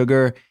 no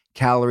sugar,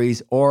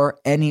 calories, or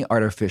any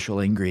artificial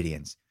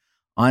ingredients.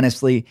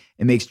 Honestly,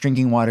 it makes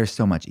drinking water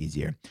so much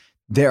easier.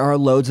 There are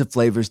loads of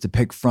flavors to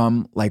pick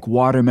from, like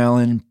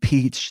watermelon,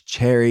 peach,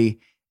 cherry,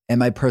 and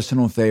my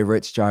personal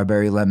favorite,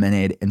 strawberry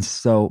lemonade, and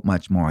so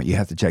much more. You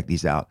have to check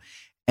these out.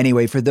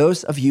 Anyway, for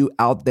those of you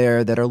out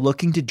there that are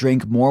looking to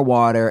drink more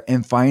water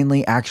and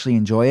finally actually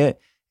enjoy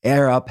it,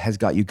 Air Up has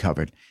got you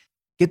covered.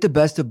 Get the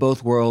best of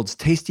both worlds,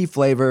 tasty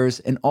flavors,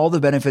 and all the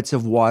benefits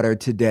of water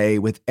today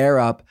with Air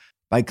Up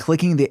by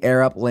clicking the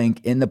Air Up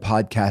link in the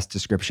podcast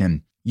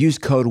description. Use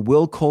code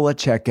WILLCOLE at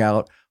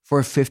checkout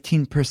for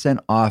 15%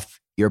 off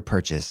your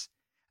purchase.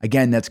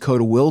 Again, that's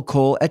code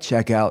WILLCOLE at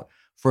checkout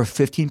for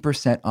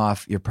 15%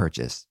 off your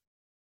purchase.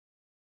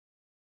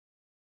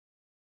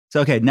 So,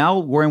 okay, now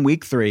we're in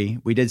week 3.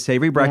 We did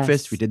savory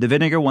breakfast. Yes. We did the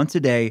vinegar once a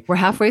day. We're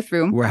halfway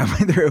through.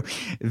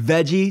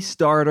 Veggie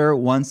starter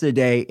once a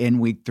day in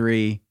week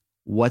 3.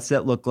 What's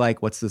that look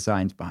like? What's the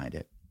science behind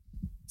it?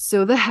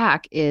 So the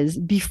hack is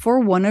before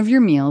one of your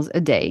meals a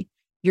day,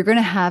 you're going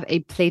to have a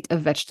plate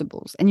of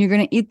vegetables and you're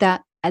going to eat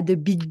that at the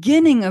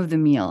beginning of the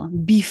meal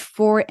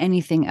before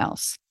anything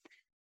else.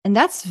 And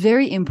that's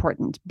very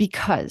important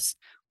because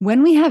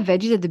when we have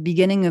veggies at the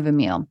beginning of a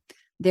meal,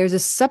 there's a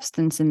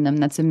substance in them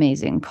that's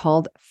amazing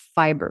called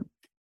fiber.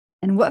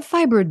 And what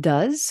fiber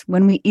does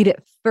when we eat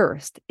it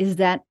first is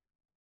that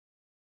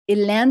it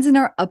lands in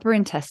our upper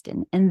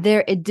intestine and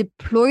there it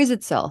deploys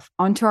itself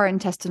onto our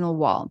intestinal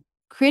wall,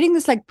 creating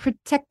this like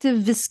protective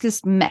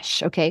viscous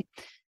mesh, okay?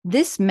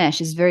 This mesh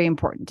is very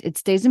important. It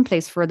stays in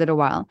place for a little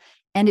while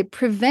and it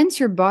prevents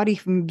your body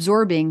from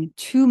absorbing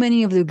too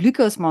many of the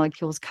glucose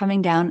molecules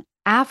coming down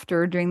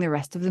during the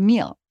rest of the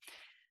meal.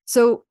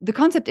 So the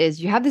concept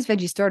is you have this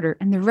veggie starter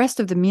and the rest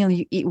of the meal,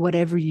 you eat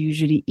whatever you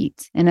usually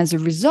eat. And as a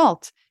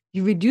result,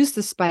 you reduce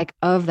the spike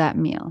of that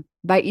meal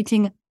by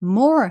eating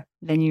more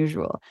than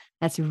usual.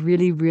 That's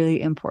really,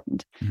 really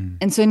important.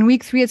 And so in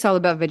week 3, it's all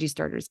about veggie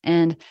starters.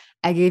 And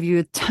I gave you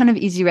a ton of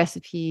easy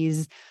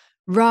recipes,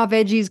 raw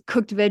veggies,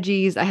 cooked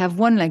veggies. I have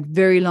one like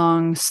very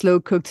long,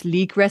 slow cooked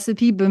leek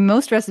recipe, but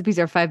most recipes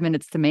are 5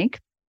 minutes to make.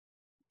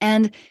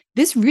 And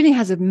this really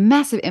has a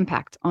massive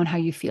impact on how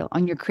you feel,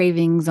 on your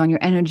cravings, on your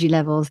energy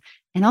levels,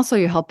 and also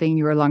you're helping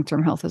your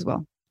long-term health as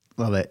well.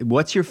 Love it.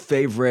 What's your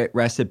favorite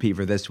recipe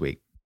for this week?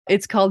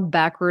 It's called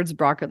backwards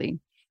broccoli.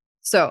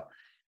 So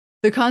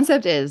the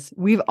concept is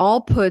we've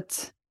all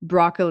put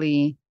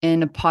broccoli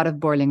in a pot of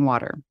boiling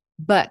water,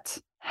 but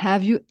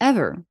have you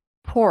ever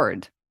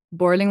poured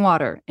boiling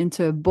water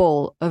into a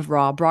bowl of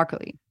raw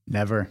broccoli?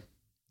 Never.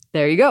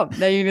 There you go.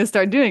 Now you're going to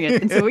start doing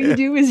it. And so what you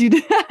do is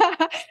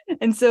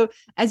and so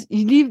as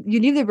you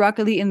leave the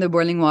broccoli in the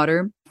boiling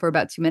water for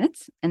about 2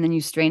 minutes and then you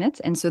strain it.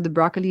 And so the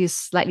broccoli is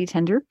slightly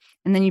tender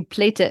and then you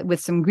plate it with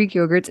some Greek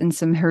yogurt and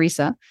some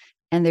harissa.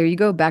 And there you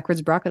go,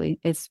 backwards broccoli.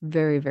 It's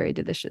very, very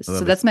delicious.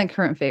 So that's my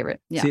current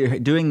favorite. Yeah. So you're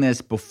doing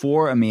this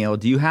before a meal.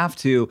 Do you have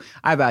to,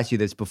 I've asked you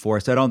this before,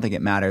 so I don't think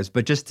it matters,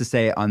 but just to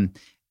say on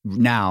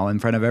now in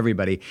front of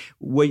everybody,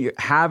 when you're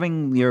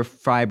having your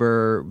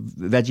fiber-rich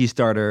veggie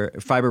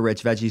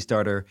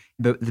starter,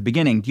 the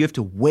beginning, do you have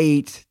to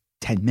wait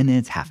 10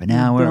 minutes, half an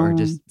hour, or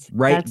just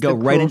go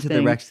right into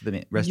the rest of the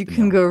meal? You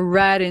can go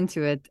right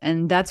into it.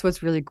 And that's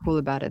what's really cool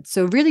about it.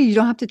 So really, you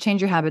don't have to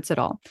change your habits at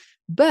all.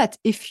 But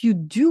if you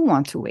do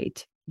want to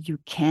wait, you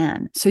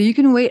can. So you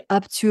can wait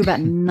up to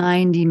about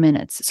 90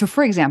 minutes. So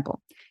for example,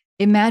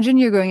 imagine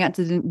you're going out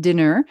to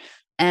dinner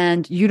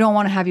and you don't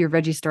want to have your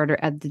veggie starter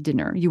at the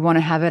dinner. You want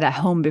to have it at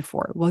home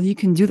before. Well, you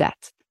can do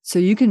that. So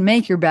you can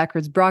make your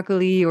backwards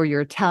broccoli or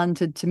your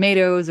talented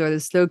tomatoes or the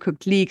slow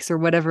cooked leeks or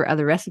whatever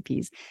other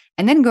recipes,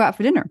 and then go out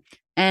for dinner.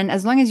 And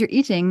as long as you're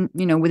eating,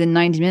 within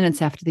 90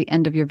 minutes after the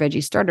end of your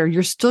veggie starter,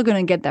 you're still going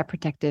to get that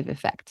protective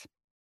effect.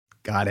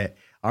 Got it.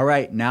 All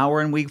right. Now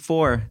we're in week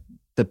 4,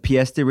 the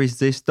pièce de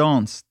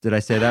résistance. Did I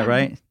say that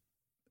right?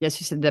 Yes,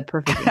 you said that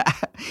perfectly.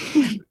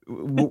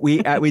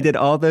 we did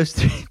all those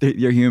 3.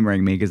 You're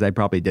humoring me because I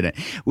probably didn't.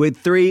 With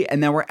 3,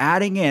 and then we're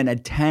adding in a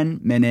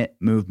 10-minute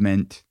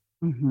movement.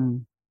 Mm-hmm.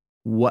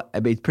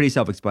 It's pretty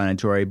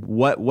self-explanatory.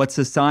 What's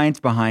the science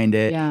behind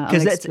it? Yeah,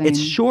 because it's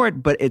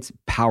short, but it's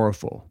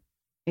powerful.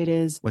 It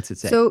is. What's it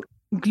say? So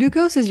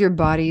glucose is your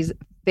body's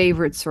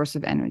favorite source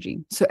of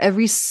energy. So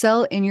every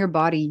cell in your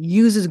body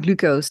uses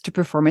glucose to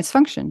perform its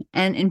function.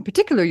 And in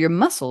particular, your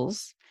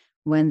muscles,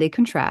 when they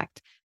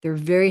contract, they're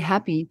very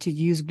happy to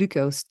use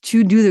glucose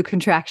to do the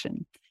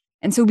contraction.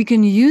 And so we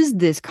can use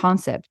this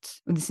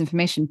concept, this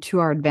information to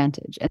our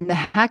advantage. And the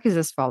hack is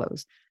as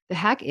follows. The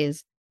hack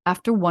is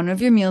after one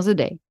of your meals a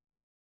day,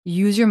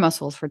 use your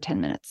muscles for 10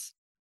 minutes.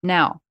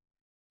 Now,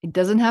 it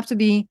doesn't have to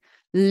be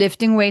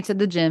lifting weights at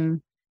the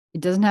gym.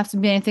 It doesn't have to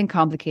be anything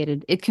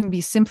complicated. It can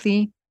be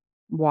simply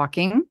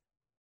walking,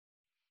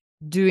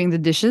 doing the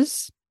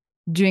dishes,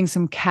 doing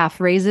some calf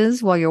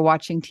raises while you're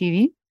watching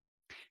TV.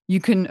 You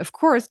can, of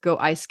course, go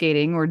ice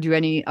skating or do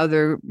any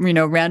other,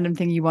 random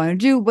thing you want to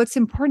do. What's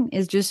important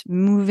is just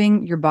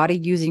moving your body,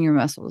 using your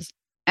muscles.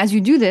 As you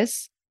do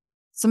this,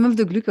 some of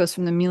the glucose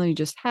from the meal you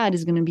just had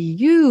is going to be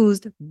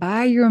used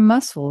by your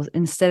muscles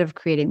instead of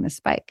creating the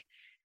spike.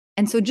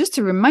 And so just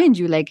to remind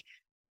you,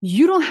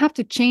 you don't have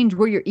to change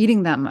what you're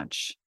eating that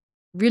much.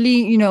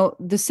 Really,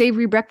 the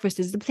savory breakfast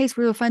is the place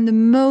where you'll find the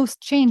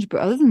most change.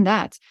 But other than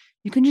that,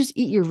 you can just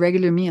eat your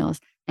regular meals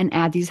and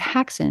add these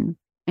hacks in,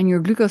 and your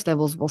glucose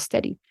levels will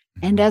steady.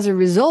 And as a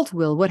result,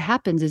 what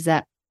happens is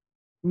that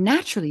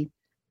naturally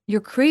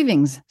your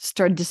cravings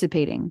start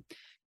dissipating.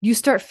 You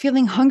start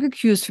feeling hunger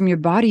cues from your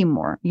body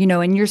more,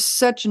 and you're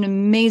such an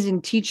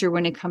amazing teacher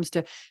when it comes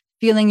to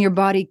feeling your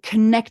body,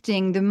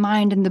 connecting the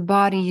mind and the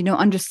body,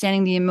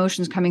 understanding the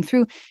emotions coming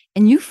through.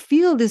 And you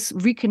feel this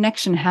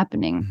reconnection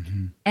happening.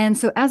 Mm-hmm. And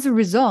so as a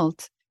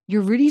result,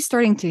 you're really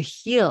starting to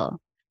heal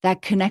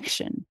that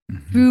connection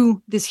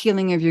through this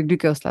healing of your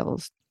glucose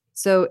levels.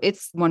 So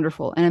it's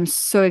wonderful. And I'm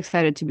so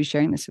excited to be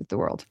sharing this with the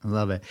world. I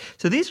love it.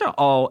 So these are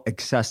all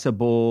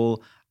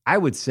accessible, I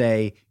would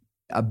say,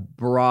 a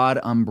broad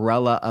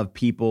umbrella of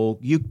people.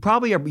 You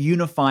probably are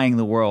unifying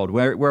the world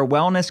where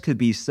wellness could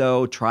be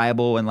so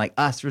tribal and like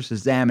us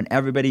versus them, and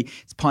everybody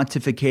is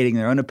pontificating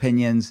their own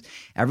opinions.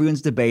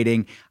 Everyone's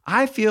debating.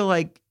 I feel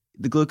like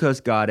the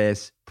Glucose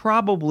Goddess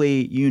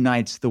probably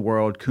unites the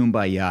world.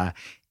 Kumbaya.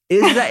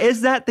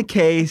 Is that the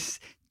case?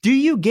 Do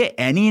you get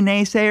any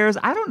naysayers?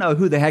 I don't know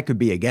who the heck could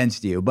be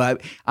against you,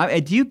 but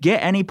do you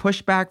get any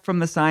pushback from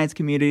the science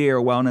community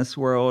or wellness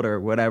world or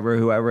whatever,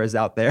 whoever is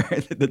out there,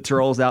 the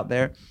trolls out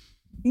there?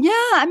 Yeah,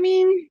 I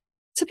mean,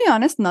 to be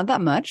honest, not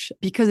that much.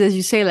 Because as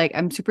you say, like,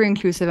 I'm super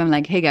inclusive. I'm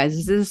like, hey guys,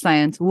 this is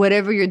science.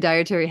 Whatever your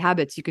dietary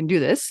habits, you can do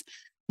this.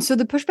 So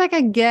the pushback I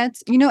get,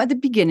 at the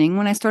beginning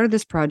when I started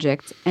this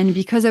project, and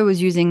because I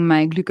was using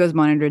my glucose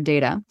monitor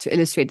data to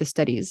illustrate the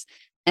studies,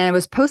 and I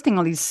was posting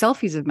all these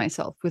selfies of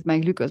myself with my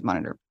glucose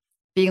monitor,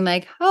 being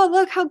like, oh,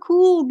 look how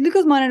cool,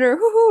 glucose monitor,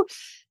 woohoo.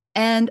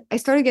 And I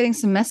started getting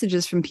some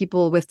messages from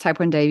people with type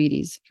 1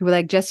 diabetes who were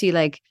like, Jessie,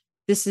 like,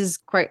 this is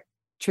quite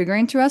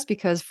triggering to us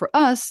because for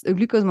us, a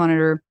glucose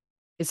monitor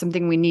is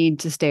something we need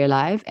to stay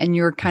alive. And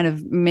you're kind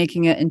of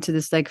making it into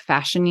this like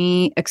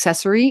fashion-y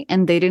accessory,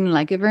 and they didn't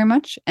like it very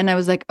much. And I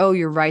was like, oh,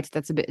 you're right.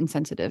 That's a bit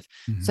insensitive.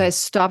 Mm-hmm. So I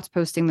stopped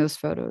posting those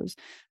photos.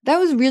 That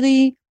was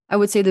really, I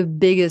would say, the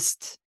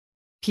biggest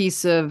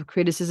piece of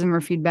criticism or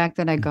feedback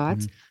that I got.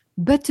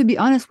 Mm-hmm. But to be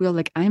honest, Will,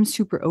 like, I'm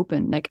super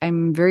open. Like,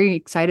 I'm very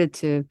excited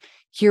to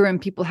hear when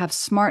people have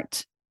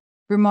smart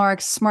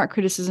remarks, smart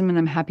criticism, and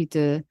I'm happy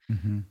to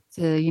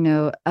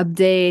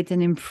update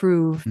and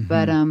improve. Mm-hmm.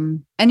 But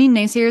any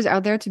naysayers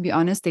out there, to be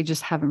honest, they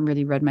just haven't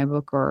really read my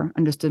book or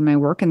understood my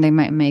work, and they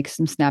might make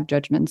some snap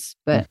judgments.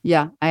 But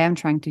yeah, I am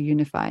trying to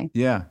unify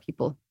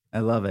people. I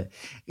love it.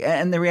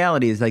 And the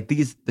reality is, like,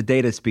 the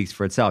data speaks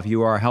for itself.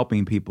 You are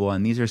helping people,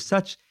 and these are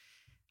such,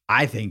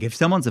 I think, if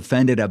someone's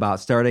offended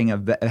about having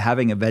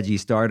a veggie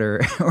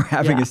starter or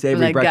having a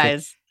savory breakfast,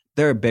 guys,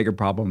 there are bigger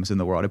problems in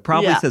the world. It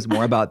probably says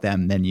more about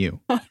them than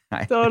you.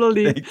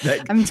 Totally.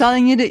 I'm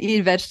telling you to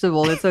eat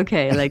vegetable. It's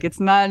okay. Like, it's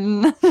not.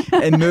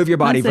 And move your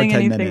body for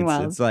 10 minutes.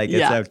 Wild. It's like,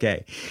 it's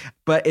okay.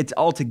 But it's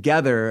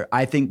altogether,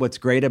 I think what's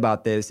great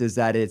about this is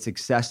that it's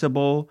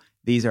accessible.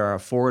 These are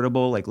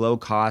affordable, like low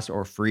cost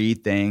or free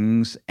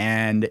things.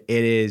 And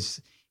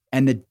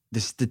the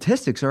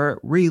statistics are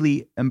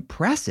really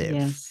impressive.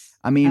 Yes.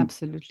 I mean,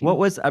 absolutely.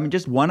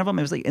 Just one of them,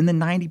 it was like in the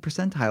 90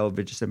 percentile of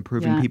it, just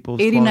improving people's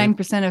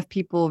 89% of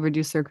people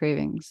reduce their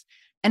cravings.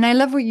 And I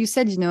love what you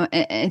said,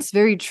 it's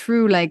very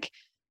true. Like,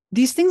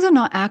 these things are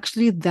not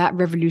actually that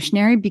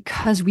revolutionary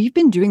because we've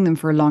been doing them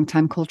for a long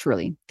time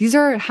culturally. These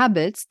are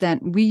habits that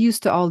we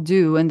used to all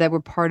do and that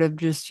were part of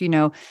just,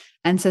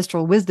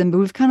 ancestral wisdom, but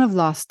we've kind of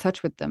lost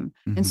touch with them.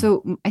 Mm-hmm. And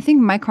so I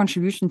think my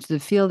contribution to the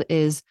field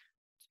is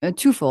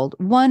twofold.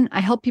 One, I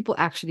help people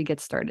actually get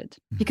started,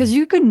 because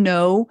you could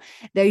know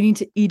that you need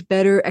to eat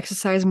better,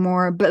 exercise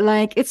more, but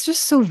like, it's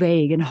just so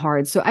vague and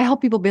hard. So I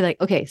help people be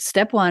like, okay,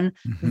 step one,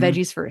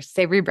 veggies first,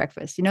 savory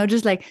breakfast,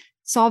 just like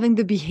solving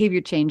the behavior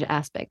change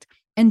aspect.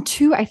 And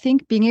two, I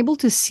think being able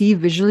to see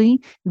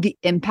visually the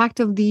impact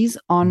of these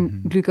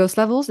on glucose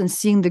levels and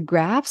seeing the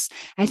graphs,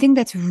 I think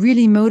that's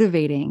really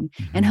motivating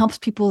and helps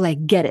people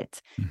like get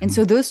it. And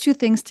so those two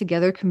things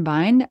together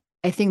combined,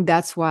 I think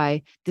that's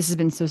why this has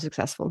been so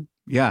successful.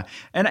 Yeah.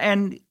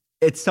 And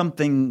it's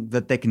something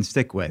that they can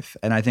stick with.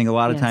 And I think a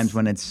lot of times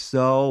when it's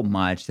so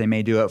much, they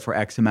may do it for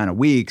X amount of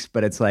weeks,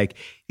 but it's like,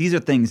 these are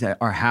things that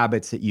are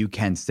habits that you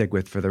can stick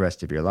with for the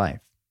rest of your life.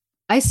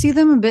 I see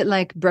them a bit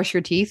like brush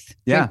your teeth,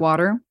 drink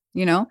water,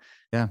 eat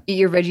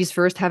your veggies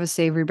first, have a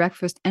savory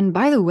breakfast. And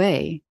by the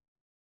way,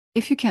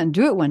 if you can't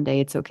do it one day,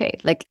 it's okay.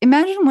 Like,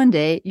 imagine one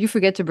day you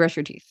forget to brush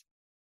your teeth.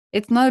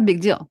 It's not a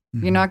big deal.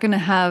 You're not going to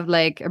have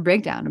like a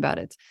breakdown about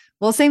it.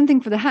 Well, same thing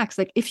for the hacks.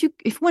 Like,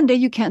 if one day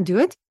you can't do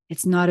it,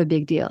 it's not a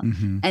big deal.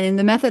 And in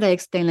the method I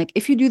explain, like,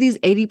 if you do these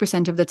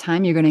 80% of the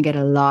time, you're going to get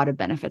a lot of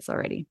benefits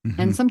already.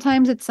 And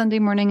sometimes it's Sunday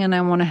morning and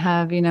I want to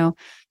have,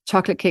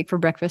 chocolate cake for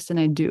breakfast, and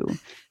I do.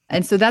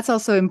 And so that's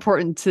also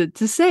important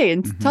to say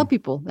and to tell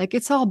people, like,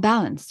 it's all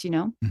balanced,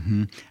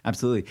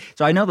 Absolutely.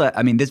 So I know that,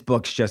 this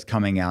book's just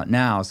coming out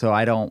now, so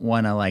I don't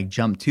want to like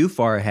jump too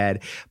far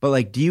ahead, but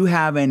like, do you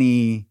have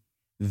any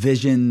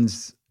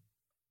visions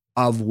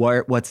of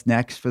what's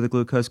next for the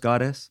Glucose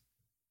Goddess?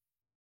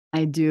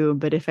 I do,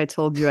 but if I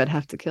told you, I'd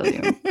have to kill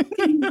you.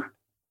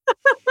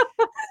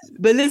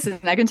 But listen,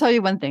 I can tell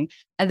you one thing.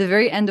 At the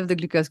very end of the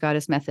Glucose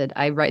Goddess method,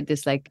 I write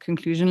this like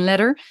conclusion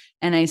letter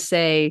and I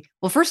say,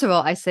 well, first of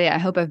all, I say, I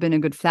hope I've been a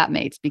good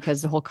flatmate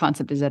because the whole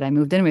concept is that I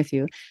moved in with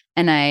you.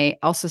 And I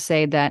also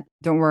say that,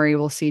 don't worry,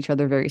 we'll see each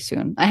other very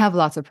soon. I have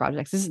lots of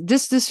projects.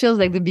 This feels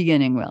like the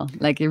beginning, Will.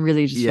 Like it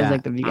really just feels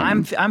like the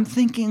beginning. I'm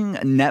thinking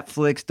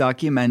Netflix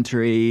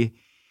documentary.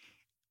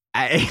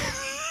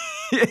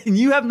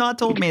 You have not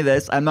told me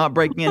this. I'm not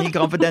breaking any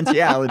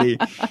confidentiality.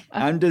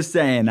 I'm just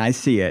saying I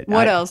see it.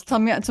 What else? Tell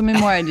me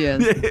more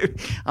ideas.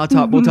 We'll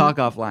talk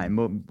offline.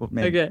 We'll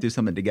maybe do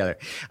something together.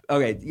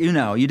 Okay,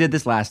 you did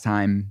this last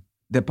time.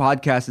 The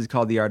podcast is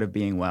called The Art of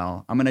Being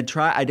Well. I'm going to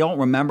try. I don't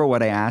remember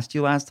what I asked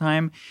you last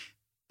time.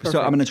 Perfect.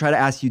 So I'm going to try to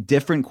ask you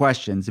different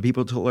questions to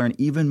people to learn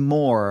even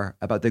more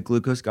about the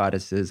Glucose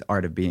Goddess's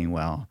Art of Being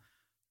Well.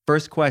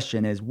 First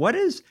question is, what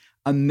is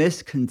a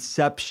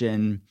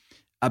misconception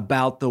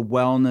about the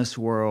wellness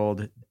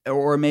world,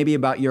 or maybe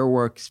about your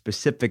work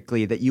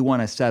specifically, that you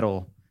want to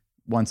settle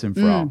once and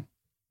for all?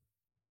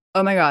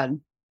 Oh my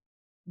God.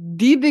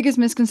 The biggest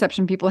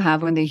misconception people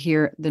have when they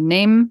hear the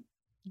name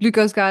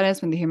Glucose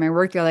Goddess, when they hear my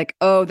work, they're like,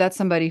 oh, that's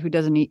somebody who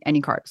doesn't eat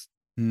any carbs.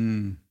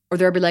 Or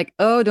they'll be like,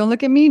 oh, don't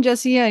look at me,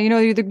 Jessie.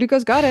 You're the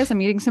Glucose Goddess.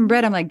 I'm eating some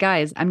bread. I'm like,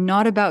 guys, I'm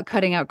not about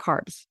cutting out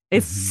carbs.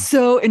 It's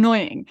so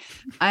annoying.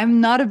 I'm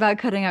not about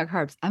cutting out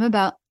carbs. I'm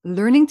about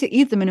learning to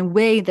eat them in a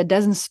way that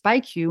doesn't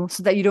spike you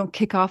so that you don't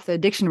kick off the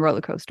addiction roller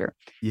coaster.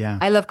 Yeah.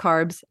 I love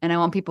carbs and I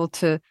want people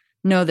to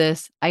know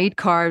this. I eat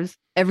carbs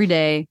every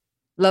day.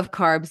 Love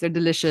carbs. They're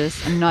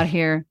delicious. I'm not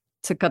here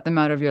to cut them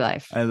out of your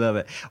life. I love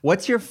it.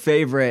 What's your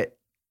favorite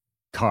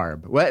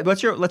carb?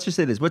 Let's just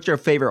say this. What's your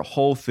favorite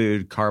whole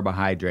food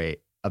carbohydrate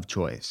of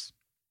choice?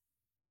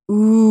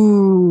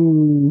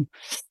 Ooh,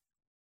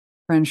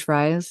 French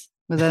fries.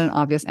 Was that an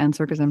obvious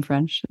answer because I'm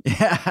French?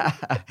 Yeah.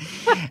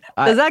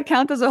 Does that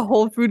count as a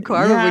whole food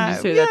carb, or would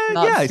you say that's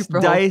not super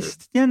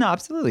diced? Yeah, no,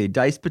 absolutely.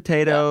 Diced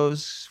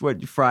potatoes,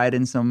 what fried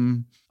in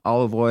some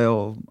olive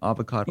oil,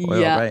 avocado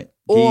oil, right?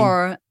 Ghee.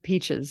 Or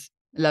peaches.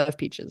 Love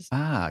peaches.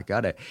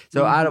 Got it.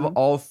 So out of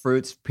all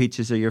fruits,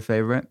 peaches are your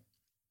favorite?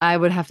 I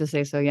would have to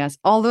say so, yes.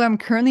 Although I'm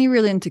currently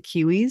really into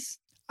kiwis.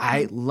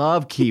 I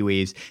love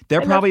kiwis.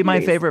 They're probably my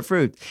favorite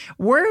fruit.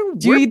 Do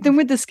you eat them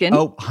with the skin?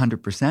 Oh,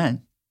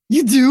 100%.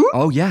 You do?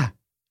 Oh, yeah.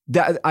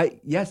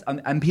 Yes,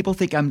 and people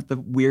think I'm the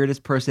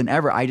weirdest person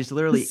ever. I just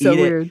literally eat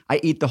weird. it. I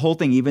eat the whole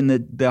thing,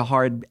 even the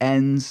hard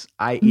ends.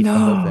 I eat the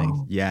whole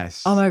thing.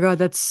 Yes. Oh my God,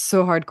 that's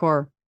so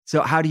hardcore.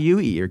 So how do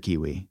you eat your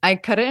kiwi? I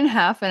cut it in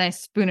half and I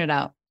spoon it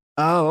out.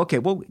 Oh, okay.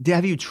 Well,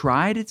 have you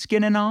tried it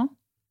skin and all?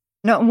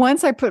 No,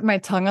 once I put my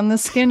tongue on the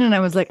skin and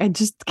I was like, I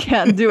just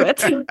can't do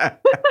it.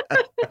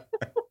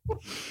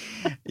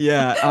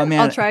 Yeah. Oh,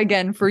 man. I'll try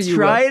again for you.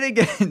 Try it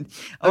again.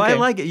 Oh, Okay. I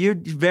like it. You're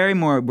very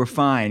more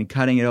refined,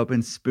 cutting it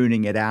open,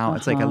 spooning it out.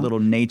 It's like a little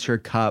nature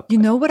cup. You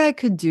know what I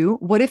could do?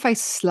 What if I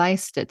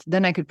sliced it?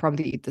 Then I could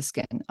probably eat the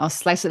skin. I'll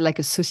slice it like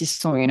a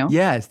saucisson,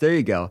 Yes, there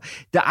you go.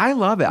 I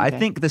love it. Okay. I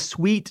think the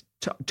sweet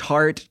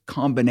tart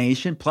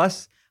combination,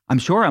 plus I'm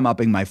sure I'm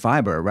upping my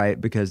fiber,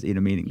 right? Because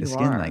I'm eating the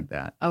skin like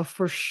that. Oh,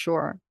 for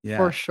sure. Yeah,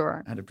 for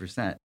sure.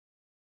 100%.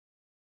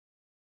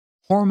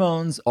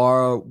 Hormones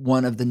are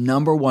one of the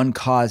number one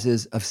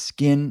causes of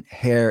skin,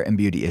 hair, and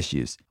beauty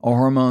issues. Our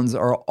hormones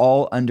are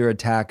all under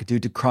attack due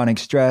to chronic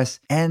stress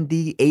and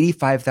the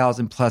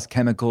 85,000 plus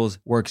chemicals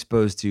we're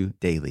exposed to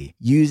daily.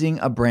 Using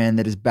a brand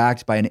that is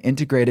backed by an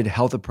integrated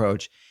health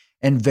approach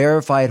and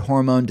verified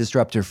hormone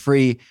disruptor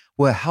free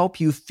will help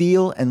you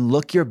feel and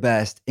look your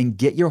best and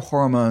get your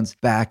hormones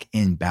back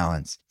in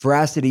balance.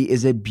 Veracity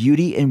is a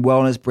beauty and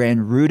wellness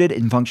brand rooted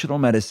in functional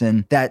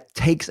medicine that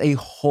takes a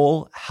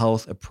whole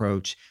health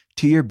approach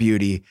to your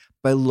beauty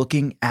by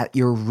looking at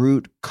your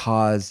root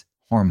cause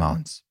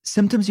hormones.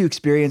 Symptoms you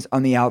experience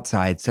on the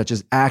outside, such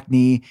as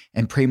acne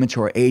and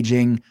premature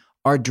aging,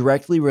 are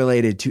directly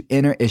related to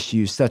inner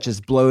issues such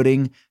as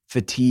bloating,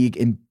 fatigue,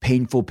 and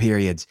painful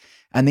periods,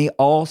 and they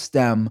all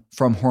stem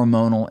from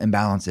hormonal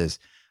imbalances.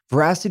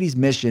 Veracity's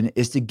mission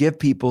is to give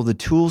people the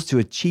tools to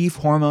achieve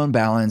hormone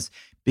balance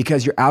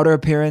because your outer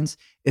appearance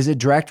is a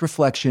direct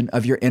reflection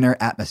of your inner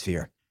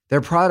atmosphere.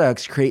 Their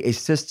products create a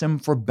system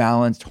for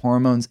balanced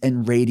hormones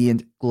and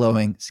radiant,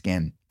 glowing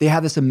skin. They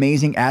have this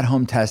amazing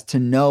at-home test to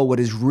know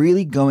what is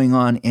really going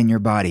on in your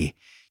body.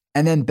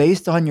 And then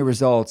based on your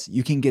results,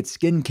 you can get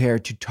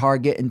skincare to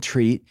target and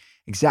treat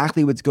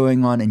exactly what's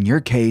going on in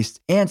your case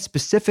and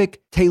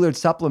specific tailored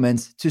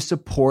supplements to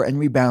support and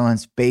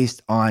rebalance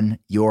based on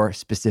your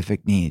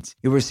specific needs.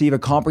 You'll receive a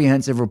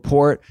comprehensive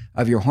report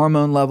of your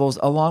hormone levels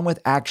along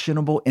with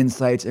actionable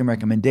insights and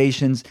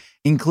recommendations,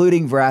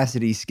 including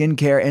Veracity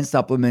skincare and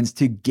supplements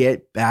to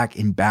get back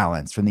in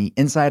balance from the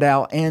inside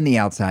out and the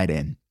outside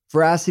in.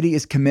 Veracity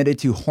is committed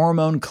to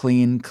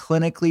hormone-clean,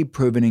 clinically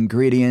proven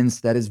ingredients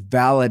that is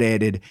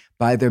validated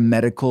by their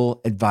medical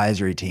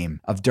advisory team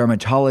of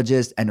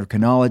dermatologists,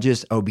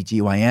 endocrinologists,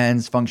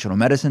 OBGYNs, functional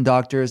medicine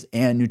doctors,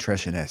 and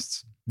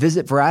nutritionists.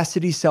 Visit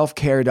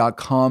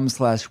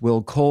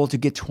veracityselfcare.com/WillCole to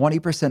get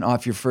 20%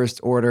 off your first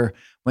order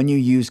when you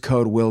use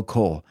code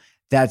WillCole.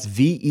 That's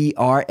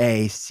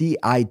VERACITY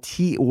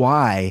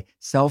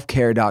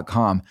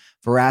selfcare.com.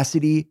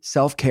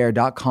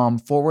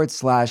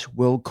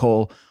 VeracitySelfcare.com/Will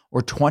Cole,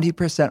 or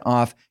 20%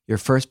 off your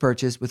first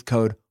purchase with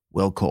code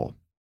Will Cole.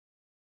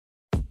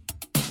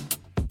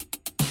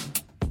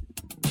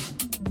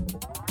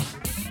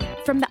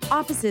 From the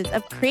offices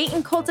of Create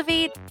and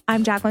Cultivate,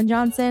 I'm Jacqueline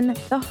Johnson,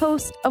 the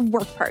host of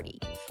Work Party,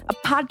 a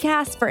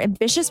podcast for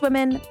ambitious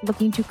women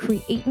looking to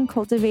create and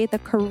cultivate the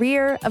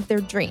career of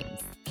their dreams.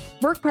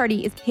 Work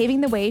Party is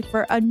paving the way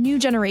for a new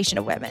generation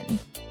of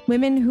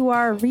women who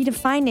are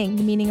redefining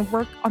the meaning of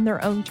work on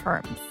their own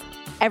terms.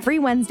 Every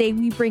Wednesday,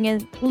 we bring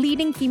in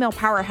leading female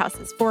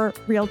powerhouses for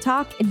real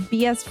talk and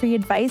BS-free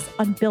advice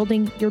on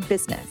building your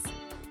business.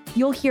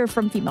 You'll hear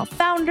from female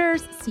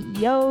founders,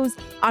 CEOs,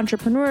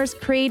 entrepreneurs,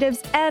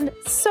 creatives, and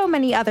so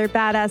many other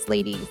badass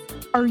ladies.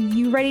 Are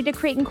you ready to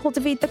create and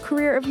cultivate the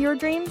career of your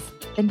dreams?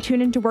 Then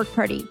tune into Work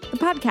Party, the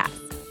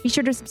podcast. Be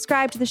sure to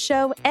subscribe to the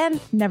show and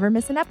never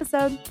miss an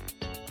episode.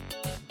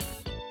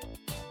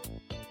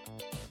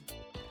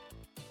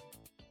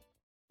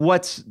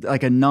 What's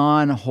like a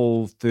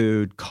non-whole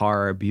food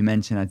carb? You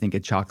mentioned, I think, a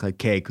chocolate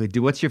cake.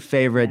 What's your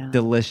favorite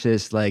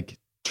delicious like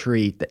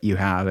treat that you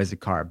have as a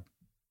carb?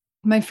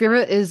 My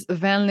favorite is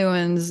Van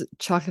Leeuwen's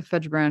chocolate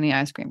fudge brownie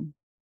ice cream.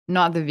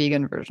 Not the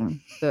vegan version,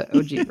 the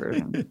OG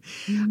version.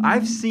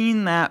 I've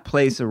seen that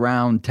place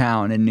around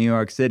town in New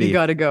York City. You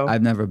gotta go.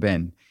 I've never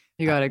been.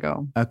 You gotta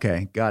go.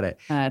 Okay, got it.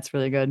 It's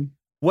really good.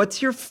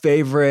 What's your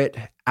favorite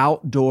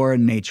outdoor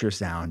nature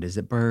sound? Is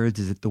it birds?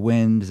 Is it the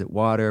wind? Is it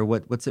water?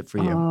 What's it for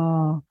you?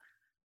 Oh,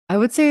 I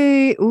would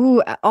say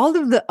all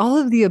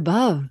of the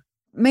above.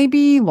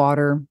 Maybe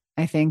water,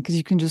 I think, because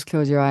you can just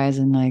close your eyes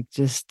and like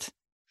just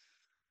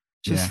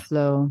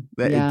flow.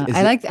 Yeah.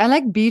 I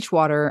like beach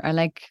water. I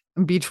like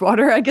beach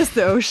water, I guess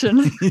the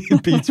ocean.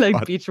 Beach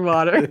water. Beach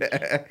water.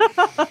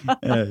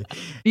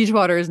 Beach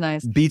water is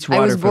nice. Beach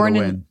water for the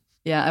win.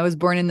 Yeah, I was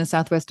born in the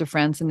southwest of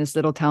France in this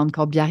little town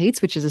called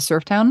Biarritz, which is a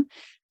surf town.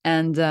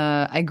 And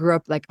I grew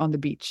up like on the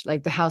beach.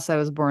 Like the house I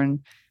was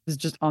born was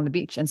just on the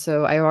beach. And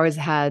so I always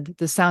had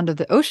the sound of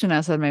the ocean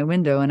outside my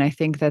window. And I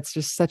think that's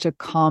just such a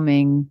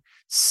calming,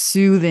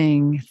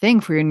 soothing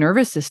thing for your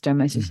nervous system.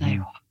 It's just like,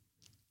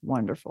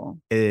 wonderful.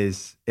 It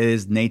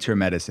is nature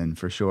medicine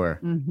for sure.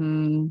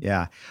 Mm-hmm.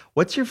 Yeah.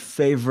 What's your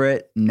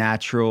favorite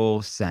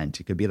natural scent?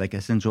 It could be like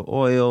essential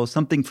oil,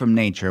 something from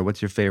nature.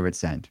 What's your favorite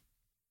scent?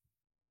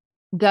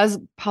 Does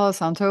Palo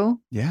Santo?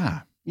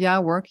 Yeah. Yeah,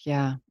 work.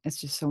 Yeah. It's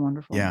just so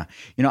wonderful. Yeah.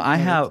 You know, I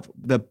have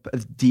the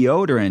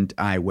deodorant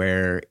I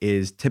wear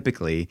is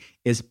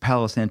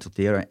Palo Santo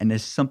deodorant. And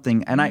there's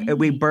something, and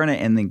we burn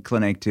it in the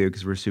clinic too,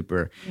 because we're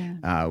super,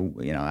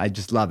 I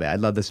just love it. I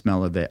love the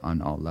smell of it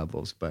on all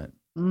levels, but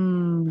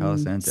Palo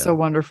Santo. So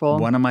wonderful.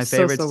 One of my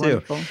favorites too.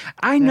 Wonderful.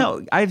 I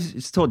know.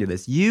 I've told you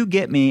this. You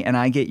get me and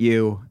I get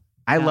you.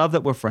 I love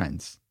that we're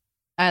friends.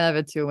 I love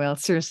it too, Will.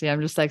 Seriously, I'm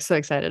just like so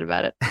excited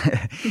about it.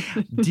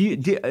 do you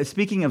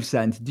speaking of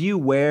scent, do you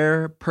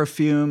wear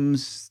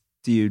perfumes?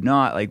 Do you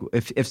not? Like,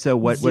 if so,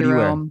 what do you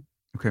wear?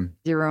 Okay.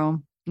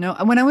 Zero. No,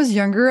 when I was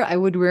younger, I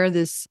would wear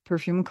this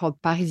perfume called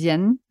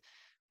Parisienne,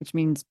 which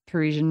means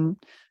Parisian.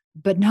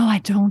 But no, I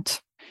don't.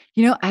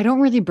 You know, I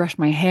don't really brush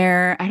my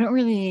hair. I don't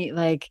really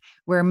like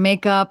wear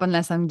makeup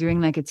unless I'm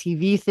doing like a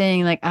TV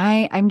thing. Like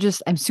I'm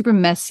super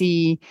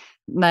messy.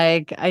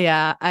 Like,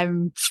 I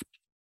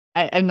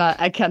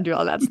can't do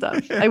all that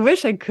stuff. I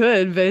wish I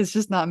could, but it's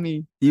just not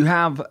me. You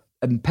have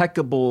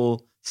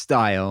impeccable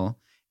style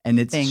and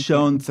it's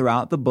shown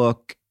throughout the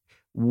book.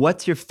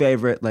 What's your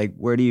favorite, like,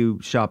 where do you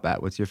shop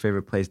at? What's your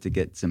favorite place to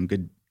get some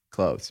good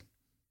clothes?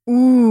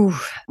 Ooh,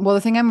 well,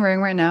 the thing I'm wearing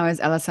right now is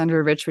Alessandro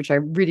Rich, which I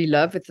really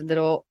love. It's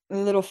the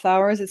little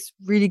flowers. It's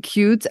really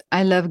cute.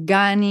 I love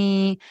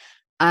Gani.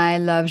 I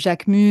love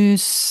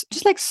Jacquemus.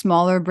 Just like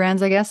smaller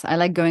brands, I guess. I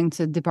like going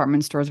to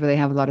department stores where they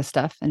have a lot of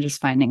stuff and just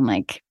finding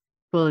like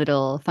cool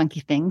little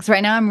funky things.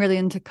 Right now, I'm really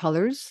into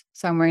colors.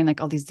 So I'm wearing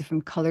like all these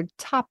different colored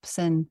tops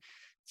and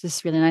it's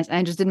just really nice. And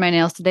I just did my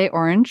nails today,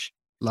 orange.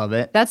 Love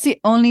it. That's the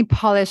only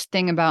polished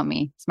thing about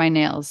me. It's my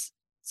nails.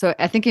 So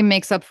I think it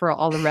makes up for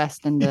all the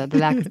rest and the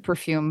lack of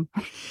perfume.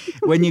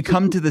 When you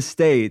come to the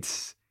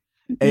States,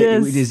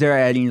 is there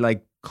any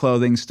like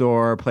clothing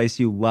store or place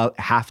you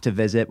have to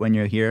visit when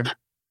you're here?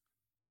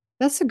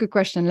 That's a good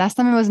question. Last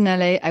time I was in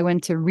LA, I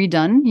went to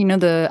Redone, you know,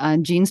 the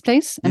jeans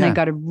place, and I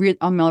got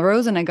on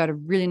Melrose, and I got a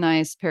really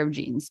nice pair of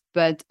jeans.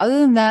 But other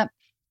than that,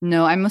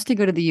 no, I mostly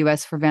go to the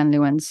US for Van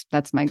Leeuwen's.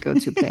 That's my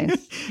go-to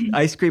place.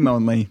 Ice cream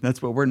only.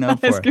 That's what we're known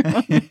for. Just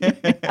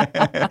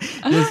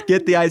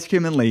get the ice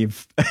cream and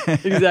leave.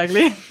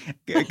 Exactly.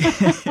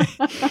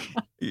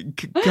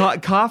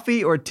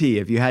 Coffee or tea,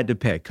 if you had to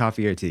pick,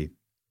 coffee or tea?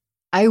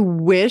 I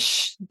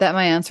wish that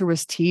my answer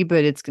was tea,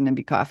 but it's going to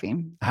be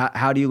coffee.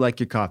 How do you like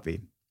your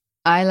coffee?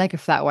 I like a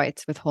flat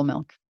white with whole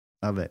milk.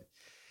 Love it.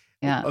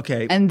 Yeah.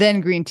 Okay. And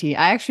then green tea.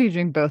 I actually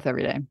drink both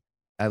every day.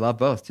 I love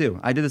both too.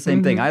 I do the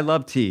same thing. I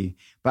love tea,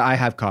 but I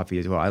have coffee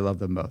as well. I love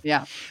them both.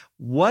 Yeah.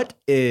 What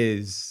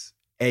is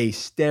a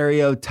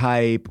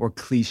stereotype or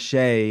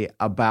cliche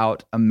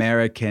about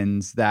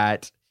Americans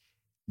that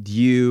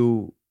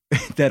you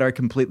that are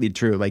completely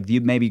true? Like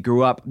you maybe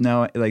grew up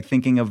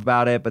thinking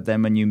about it, but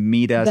then when you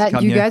meet us,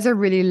 That you guys are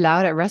really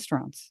loud at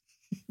restaurants.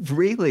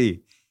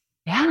 Really?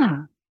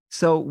 Yeah.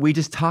 So we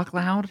just talk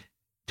loud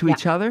to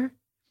each other?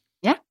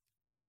 Yeah.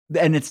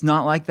 And it's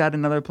not like that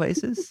in other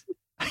places?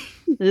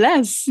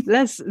 Less.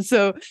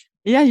 So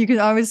yeah, you can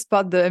always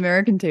spot the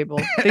American table.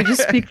 They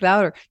just speak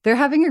louder. They're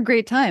having a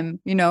great time,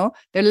 They're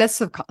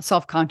less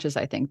self-conscious,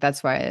 I think.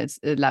 That's why it's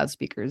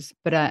loudspeakers.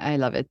 But I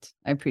love it.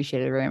 I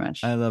appreciate it very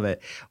much. I love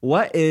it.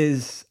 What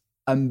is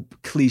a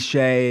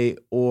cliche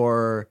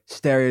or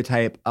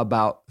stereotype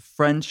about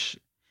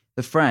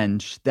the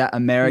French that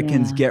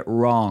Americans get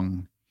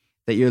wrong?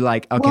 That you're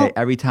like, okay,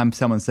 every time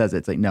someone says it,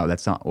 it's like, no,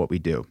 that's not what we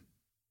do.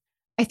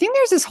 I think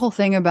there's this whole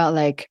thing about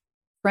like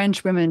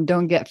French women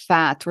don't get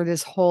fat, or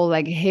this whole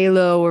like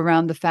halo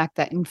around the fact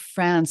that in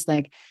France,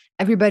 like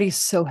everybody's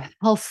so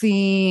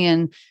healthy,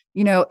 and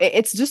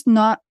it's just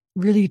not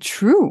really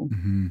true.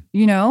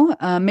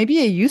 Maybe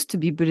it used to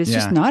be, but it's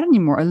just not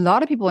anymore. A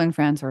lot of people in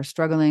France are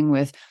struggling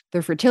with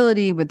their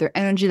fertility, with their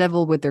energy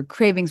level, with their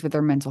cravings, with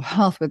their mental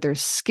health, with their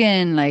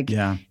skin. Like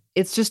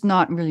it's just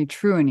not really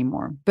true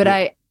anymore. But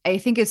I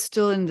think it's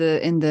still in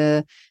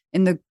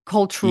the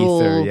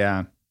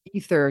cultural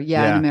ether, in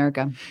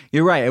America.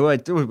 You're right. It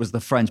was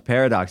the French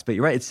paradox, but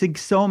you're right. It's like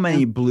so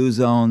many blue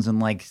zones and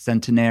like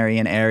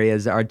centenarian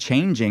areas are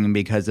changing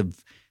because of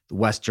the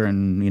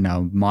Western,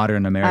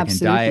 modern American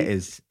diet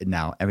is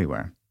now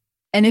everywhere.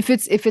 And if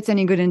it's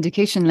any good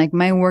indication, like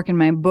my work in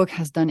my book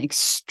has done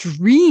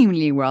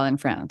extremely well in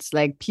France.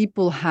 Like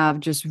people have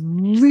just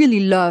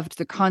really loved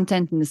the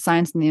content and the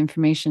science and the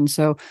information.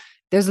 So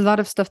there's a lot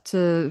of stuff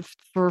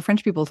for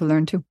French people to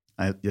learn too.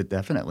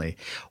 Definitely.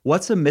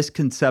 What's a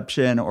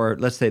misconception, or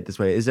let's say it this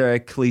way, is there a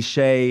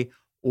cliche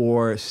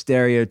or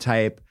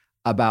stereotype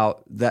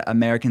about that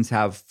Americans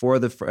have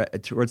towards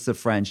the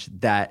French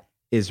that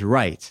is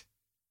right,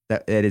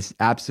 that it is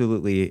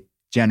absolutely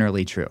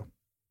generally true?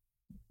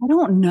 I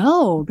don't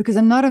know, because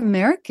I'm not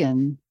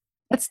American.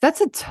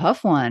 That's a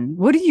tough one.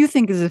 What do you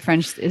think is a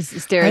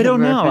stereotype? I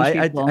don't know.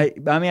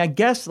 I mean, I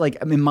guess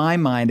in my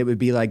mind, it would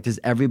be like, does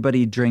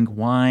everybody drink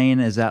wine?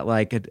 Is that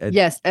like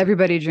Yes,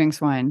 everybody drinks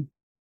wine.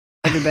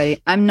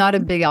 Everybody. I'm not a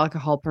big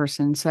alcohol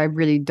person, so I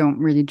really don't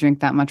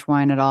drink that much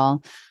wine at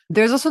all.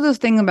 There's also this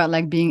thing about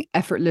like being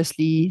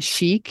effortlessly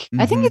chic.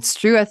 I think it's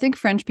true. I think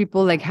French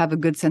people like have a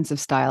good sense of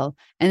style,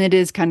 and it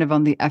is kind of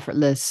on the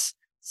effortless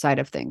side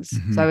of things.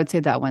 So I would say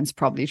that one's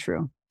probably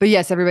true. But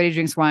yes, everybody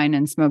drinks wine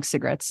and smokes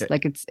cigarettes.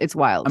 Like it's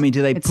wild. I mean,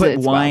 do they put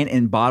wine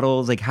in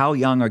bottles? Like how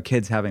young are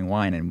kids having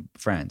wine in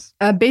France?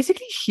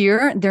 Basically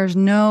here,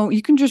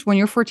 you can just, when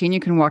you're 14, you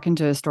can walk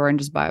into a store and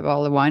just buy a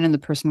bottle of wine and the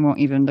person won't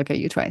even look at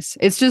you twice.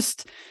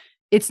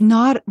 It's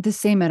not the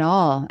same at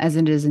all as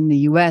it is in the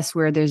US,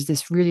 where there's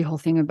this really whole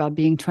thing about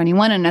being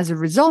 21. And as a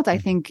result, I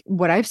think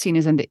what I've seen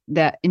is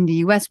that in the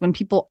US, when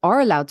people are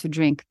allowed to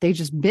drink, they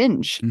just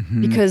binge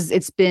because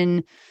it's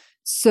been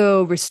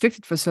so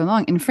restricted for so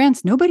long. In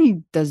France, nobody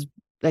does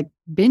like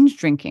binge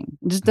drinking.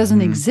 It just doesn't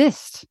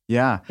exist.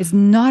 Yeah. It's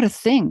not a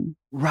thing.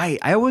 Right.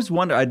 I always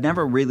wonder, I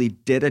never really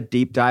did a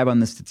deep dive on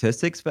the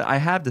statistics, but I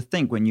have to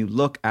think when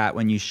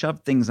you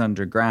shove things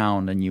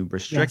underground and you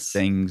restrict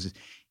things,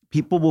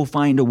 people will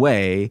find a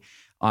way,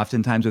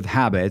 oftentimes with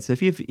habits.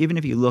 Even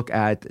if you look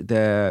at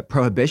the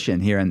prohibition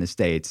here in the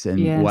States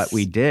and what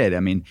we did, I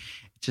mean,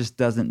 it just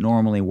doesn't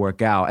normally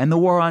work out. And the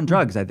war on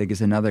drugs, I think,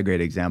 is another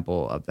great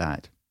example of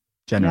that.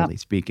 Generally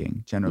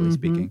speaking.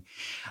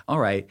 All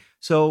right.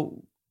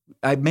 So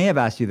I may have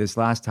asked you this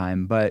last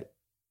time, but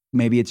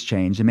maybe it's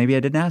changed and maybe I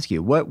didn't ask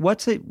you.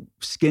 What's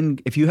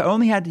if you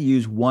only had to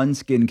use one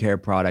skincare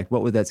product,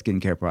 what would that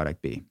skincare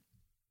product be?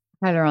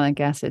 Hyaluronic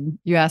acid.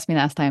 You asked me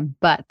last time,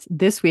 but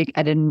this week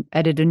I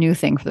did a new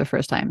thing for the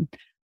first time.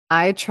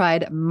 I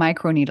tried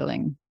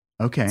microneedling.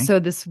 Okay. So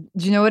do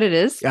you know what it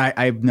is?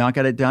 I've not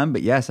got it done,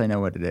 but yes, I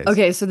know what it is.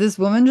 Okay. So this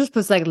woman just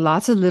puts like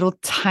lots of little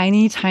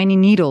tiny, tiny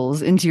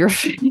needles into your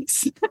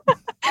face.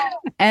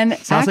 And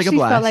sounds like a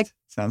blast.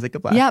 Sounds like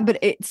a blast. Yeah, but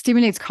it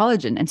stimulates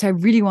collagen. And so I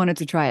really wanted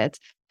to try it.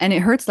 And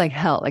it hurts like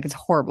hell. Like it's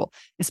horrible,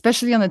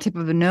 especially on the tip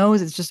of the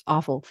nose. It's just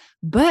awful.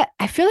 But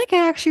I feel like it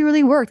actually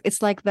really worked.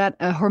 It's like that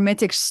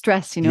hormetic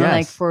stress,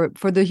 like for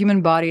the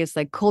human body, it's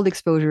like cold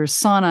exposure,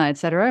 sauna,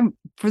 etc.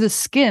 For the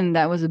skin,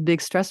 that was a big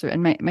stressor.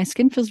 And my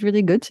skin feels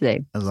really good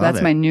today. So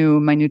that's my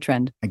new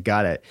trend. I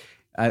got it.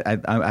 I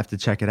have to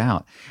check it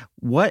out.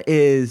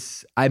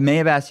 I may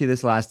have asked you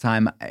this last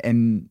time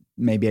and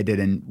maybe I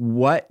didn't.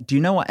 Do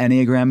you know what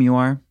Enneagram you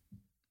are?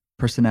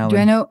 Personality.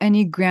 Do I know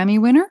any Grammy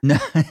winner? No.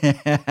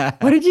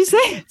 What did you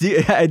say?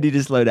 I need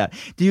to slow down.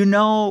 Do you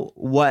know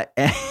what?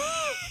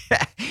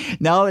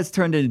 Now it's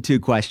turned into two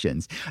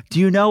questions. Do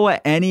you know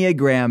what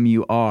Enneagram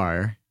you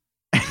are?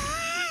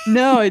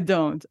 No, I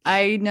don't.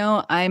 I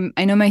know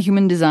my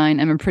human design.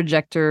 I'm a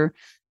projector.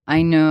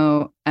 I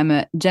know I'm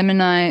a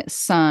Gemini,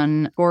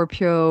 Sun,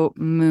 Scorpio,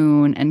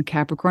 Moon, and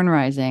Capricorn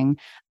rising.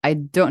 I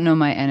don't know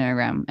my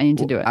Enneagram. I need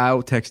to do it.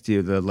 I'll text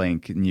you the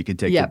link and you can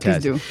take the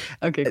test. Yeah, please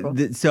do. Okay,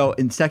 cool. So,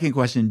 in second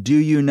question, do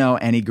you know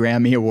any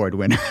Grammy Award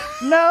winner?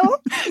 No.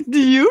 Do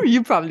you?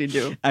 You probably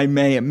do. I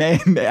may.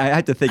 I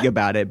had to think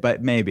about it,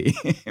 but maybe.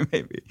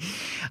 Maybe.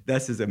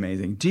 This is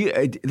amazing.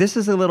 This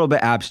is a little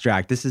bit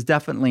abstract. This is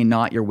definitely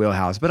not your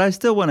wheelhouse, but I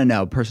still want to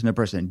know, person to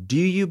person, do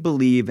you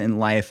believe in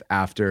life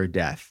after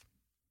death?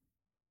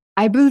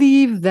 I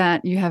believe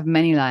that you have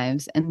many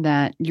lives and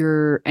that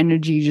your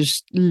energy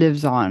just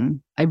lives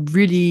on.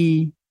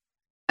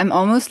 I'm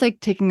almost like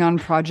taking on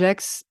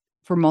projects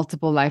for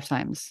multiple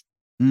lifetimes.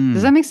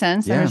 Does that make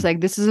sense? Yeah. I'm just like,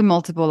 this is a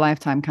multiple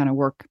lifetime kind of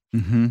work.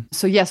 Mm-hmm.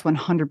 So yes,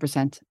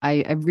 100%.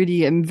 I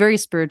really am very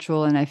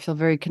spiritual and I feel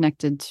very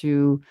connected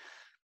to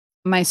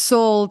my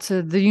soul,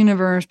 to the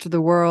universe, to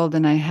the world.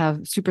 And I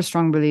have super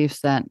strong beliefs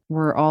that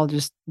we're all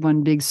just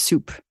one big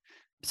soup.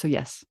 So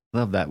yes.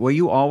 Love that. Were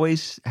you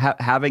always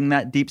having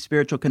that deep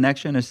spiritual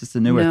connection, or is this a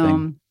newer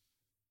thing?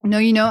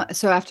 No,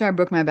 so after I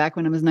broke my back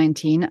when I was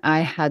 19, I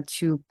had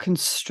to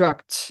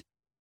construct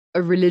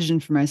a religion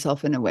for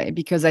myself in a way,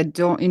 because I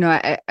don't,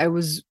 I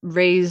was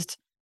raised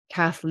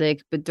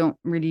Catholic, but don't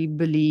really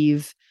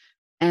believe.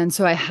 And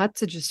so I had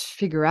to just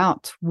figure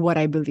out what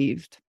I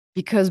believed,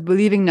 because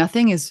believing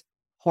nothing is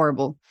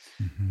horrible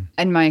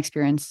in my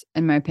experience,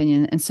 in my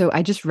opinion. And so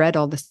I just read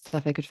all the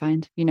stuff I could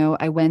find.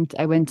 I went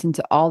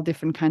into all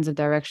different kinds of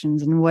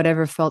directions, and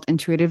whatever felt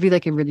intuitively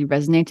like it really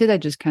resonated, I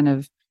just kind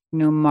of,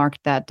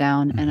 marked that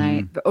down.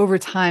 And over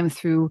time,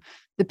 through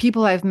the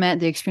people I've met,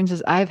 the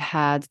experiences I've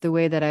had, the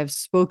way that I've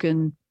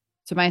spoken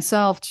to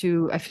myself,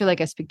 I feel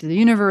like I speak to the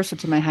universe or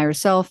to my higher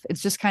self.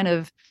 It's just kind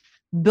of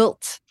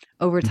built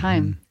over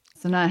time.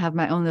 So now I have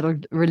my own little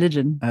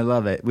religion. I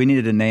love it. We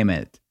needed to name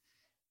it.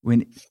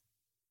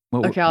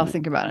 Okay, I'll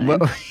think about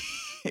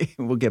it.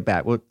 We'll get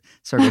back. We'll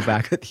circle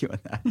back with you on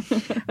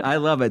that. I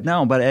love it.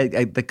 No,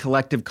 but the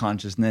collective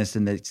consciousness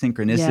and the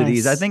synchronicities,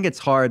 Yes. I think it's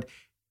hard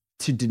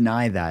to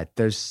deny that.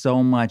 There's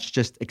so much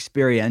just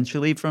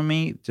experientially from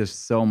me,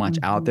 just so much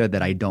out there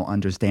that I don't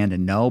understand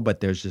and know, but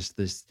there's just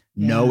this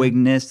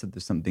knowingness that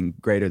there's something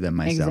greater than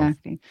myself.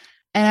 Exactly.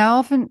 And I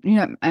often,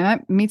 I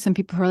might meet some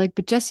people who are like,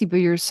 but Jessie,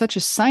 but you're such a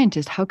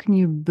scientist. How can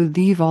you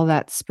believe all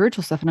that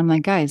spiritual stuff? And I'm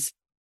like, guys,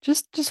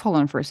 just hold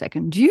on for a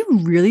second. Do you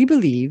really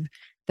believe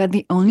that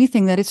the only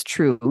thing that is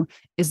true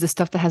is the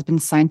stuff that has been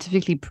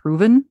scientifically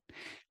proven?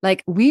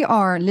 Like, we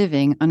are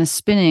living on a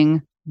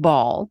spinning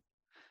ball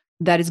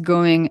that is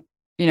going,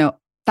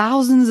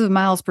 thousands of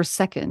miles per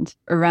second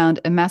around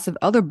a massive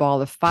other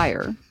ball of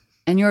fire.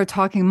 And you're a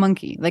talking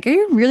monkey. Like, are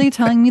you really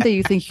telling me that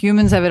you think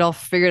humans have it all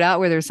figured out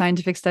where there's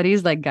scientific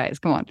studies? Like, guys,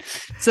 come on.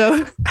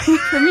 So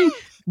for me,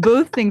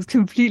 both things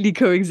completely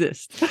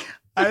coexist.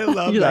 I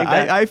love that. Like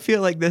that. I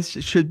feel like this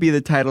should be the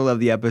title of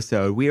the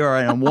episode. We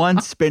are on one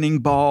spinning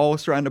ball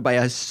surrounded by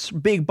a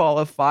big ball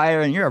of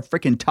fire, and you're a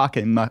freaking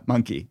talking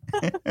monkey.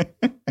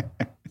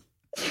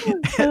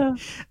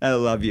 I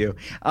love you.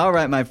 All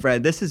right, my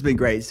friend, this has been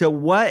great. So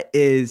where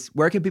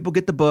can people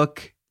get the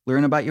book,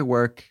 learn about your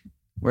work?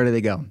 Where do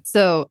they go?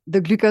 So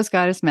the Glucose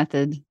Goddess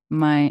Method,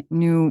 my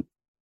new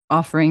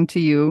offering to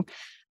you,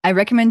 I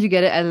recommend you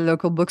get it at a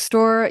local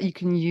bookstore. You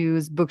can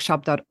use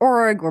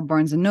bookshop.org or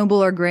Barnes &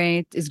 Noble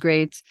is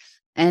great.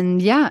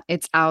 And yeah,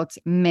 it's out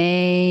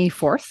May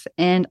 4th,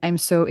 and I'm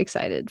so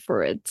excited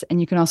for it.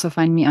 And you can also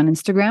find me on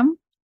Instagram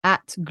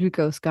at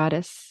Glucose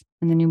Goddess.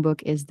 And the new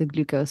book is The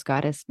Glucose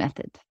Goddess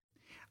Method.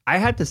 I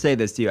had to say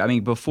this to you. I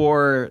mean,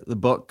 before the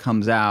book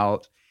comes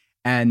out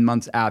and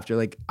months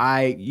after,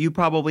 you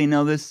probably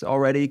know this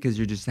already because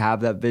you just have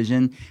that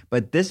vision,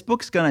 but this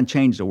book's going to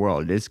change the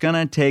world. It's going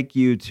to take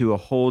you to a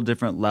whole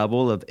different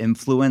level of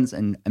influence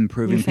and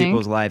improving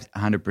people's lives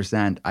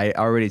 100%. I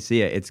already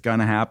see it. It's going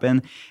to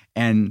happen.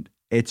 And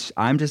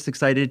I'm just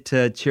excited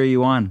to cheer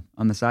you on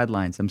the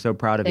sidelines. I'm so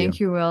proud of you.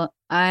 Thank you, Will.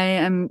 I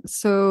am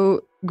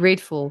so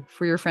grateful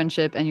for your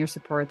friendship and your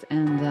support,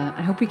 and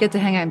I hope we get to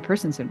hang out in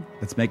person soon.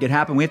 Let's make it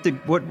happen. We have to,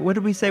 what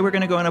did we say? We're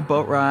going to go on a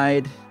boat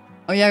ride.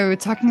 Oh yeah, we were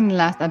talking in the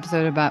last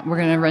episode about we're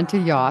going to rent a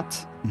yacht.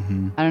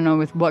 Mm-hmm. I don't know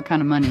with what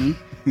kind of money.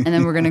 And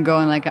then we're going to go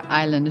on an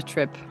island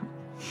trip.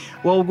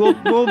 Well, we'll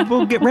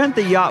rent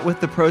the yacht with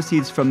the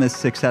proceeds from this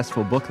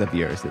successful book of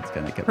yours that's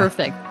going to come.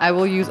 Perfect. I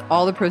will use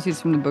all the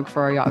proceeds from the book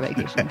for our yacht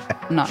vacation.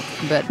 Not,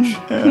 but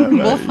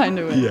we'll find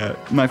a way. Yeah,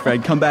 my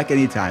friend, come back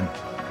anytime.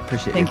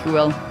 Appreciate it. Thank you,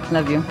 Will.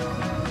 Love you.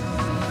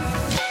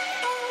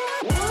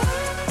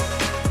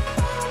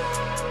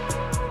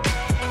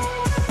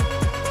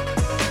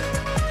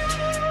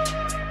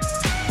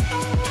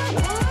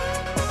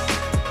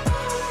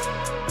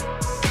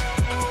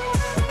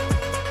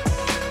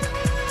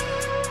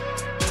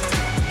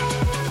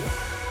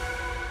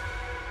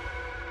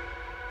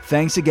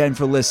 Thanks again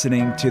for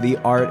listening to The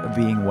Art of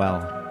Being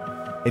Well.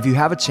 If you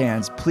have a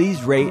chance,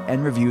 please rate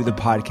and review the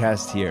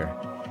podcast here.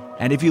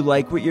 And if you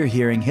like what you're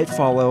hearing, hit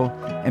follow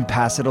and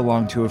pass it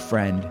along to a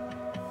friend.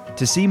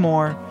 To see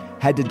more,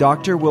 head to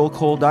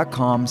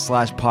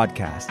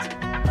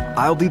drwillcole.com/podcast.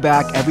 I'll be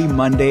back every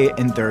Monday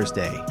and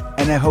Thursday.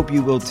 And I hope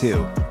you will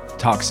too.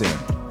 Talk soon.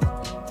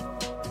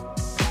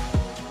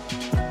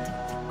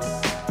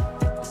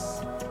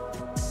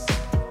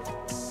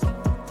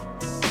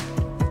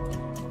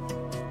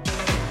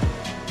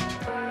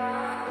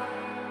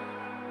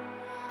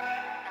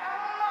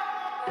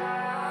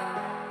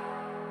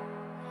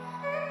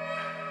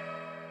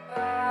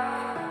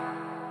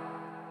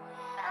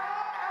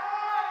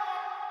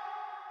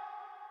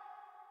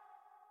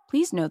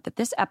 Please note that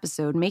this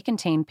episode may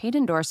contain paid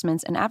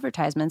endorsements and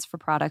advertisements for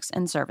products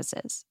and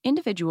services.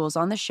 Individuals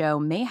on the show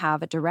may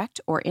have a direct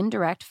or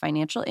indirect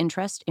financial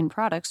interest in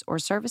products or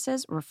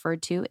services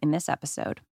referred to in this episode.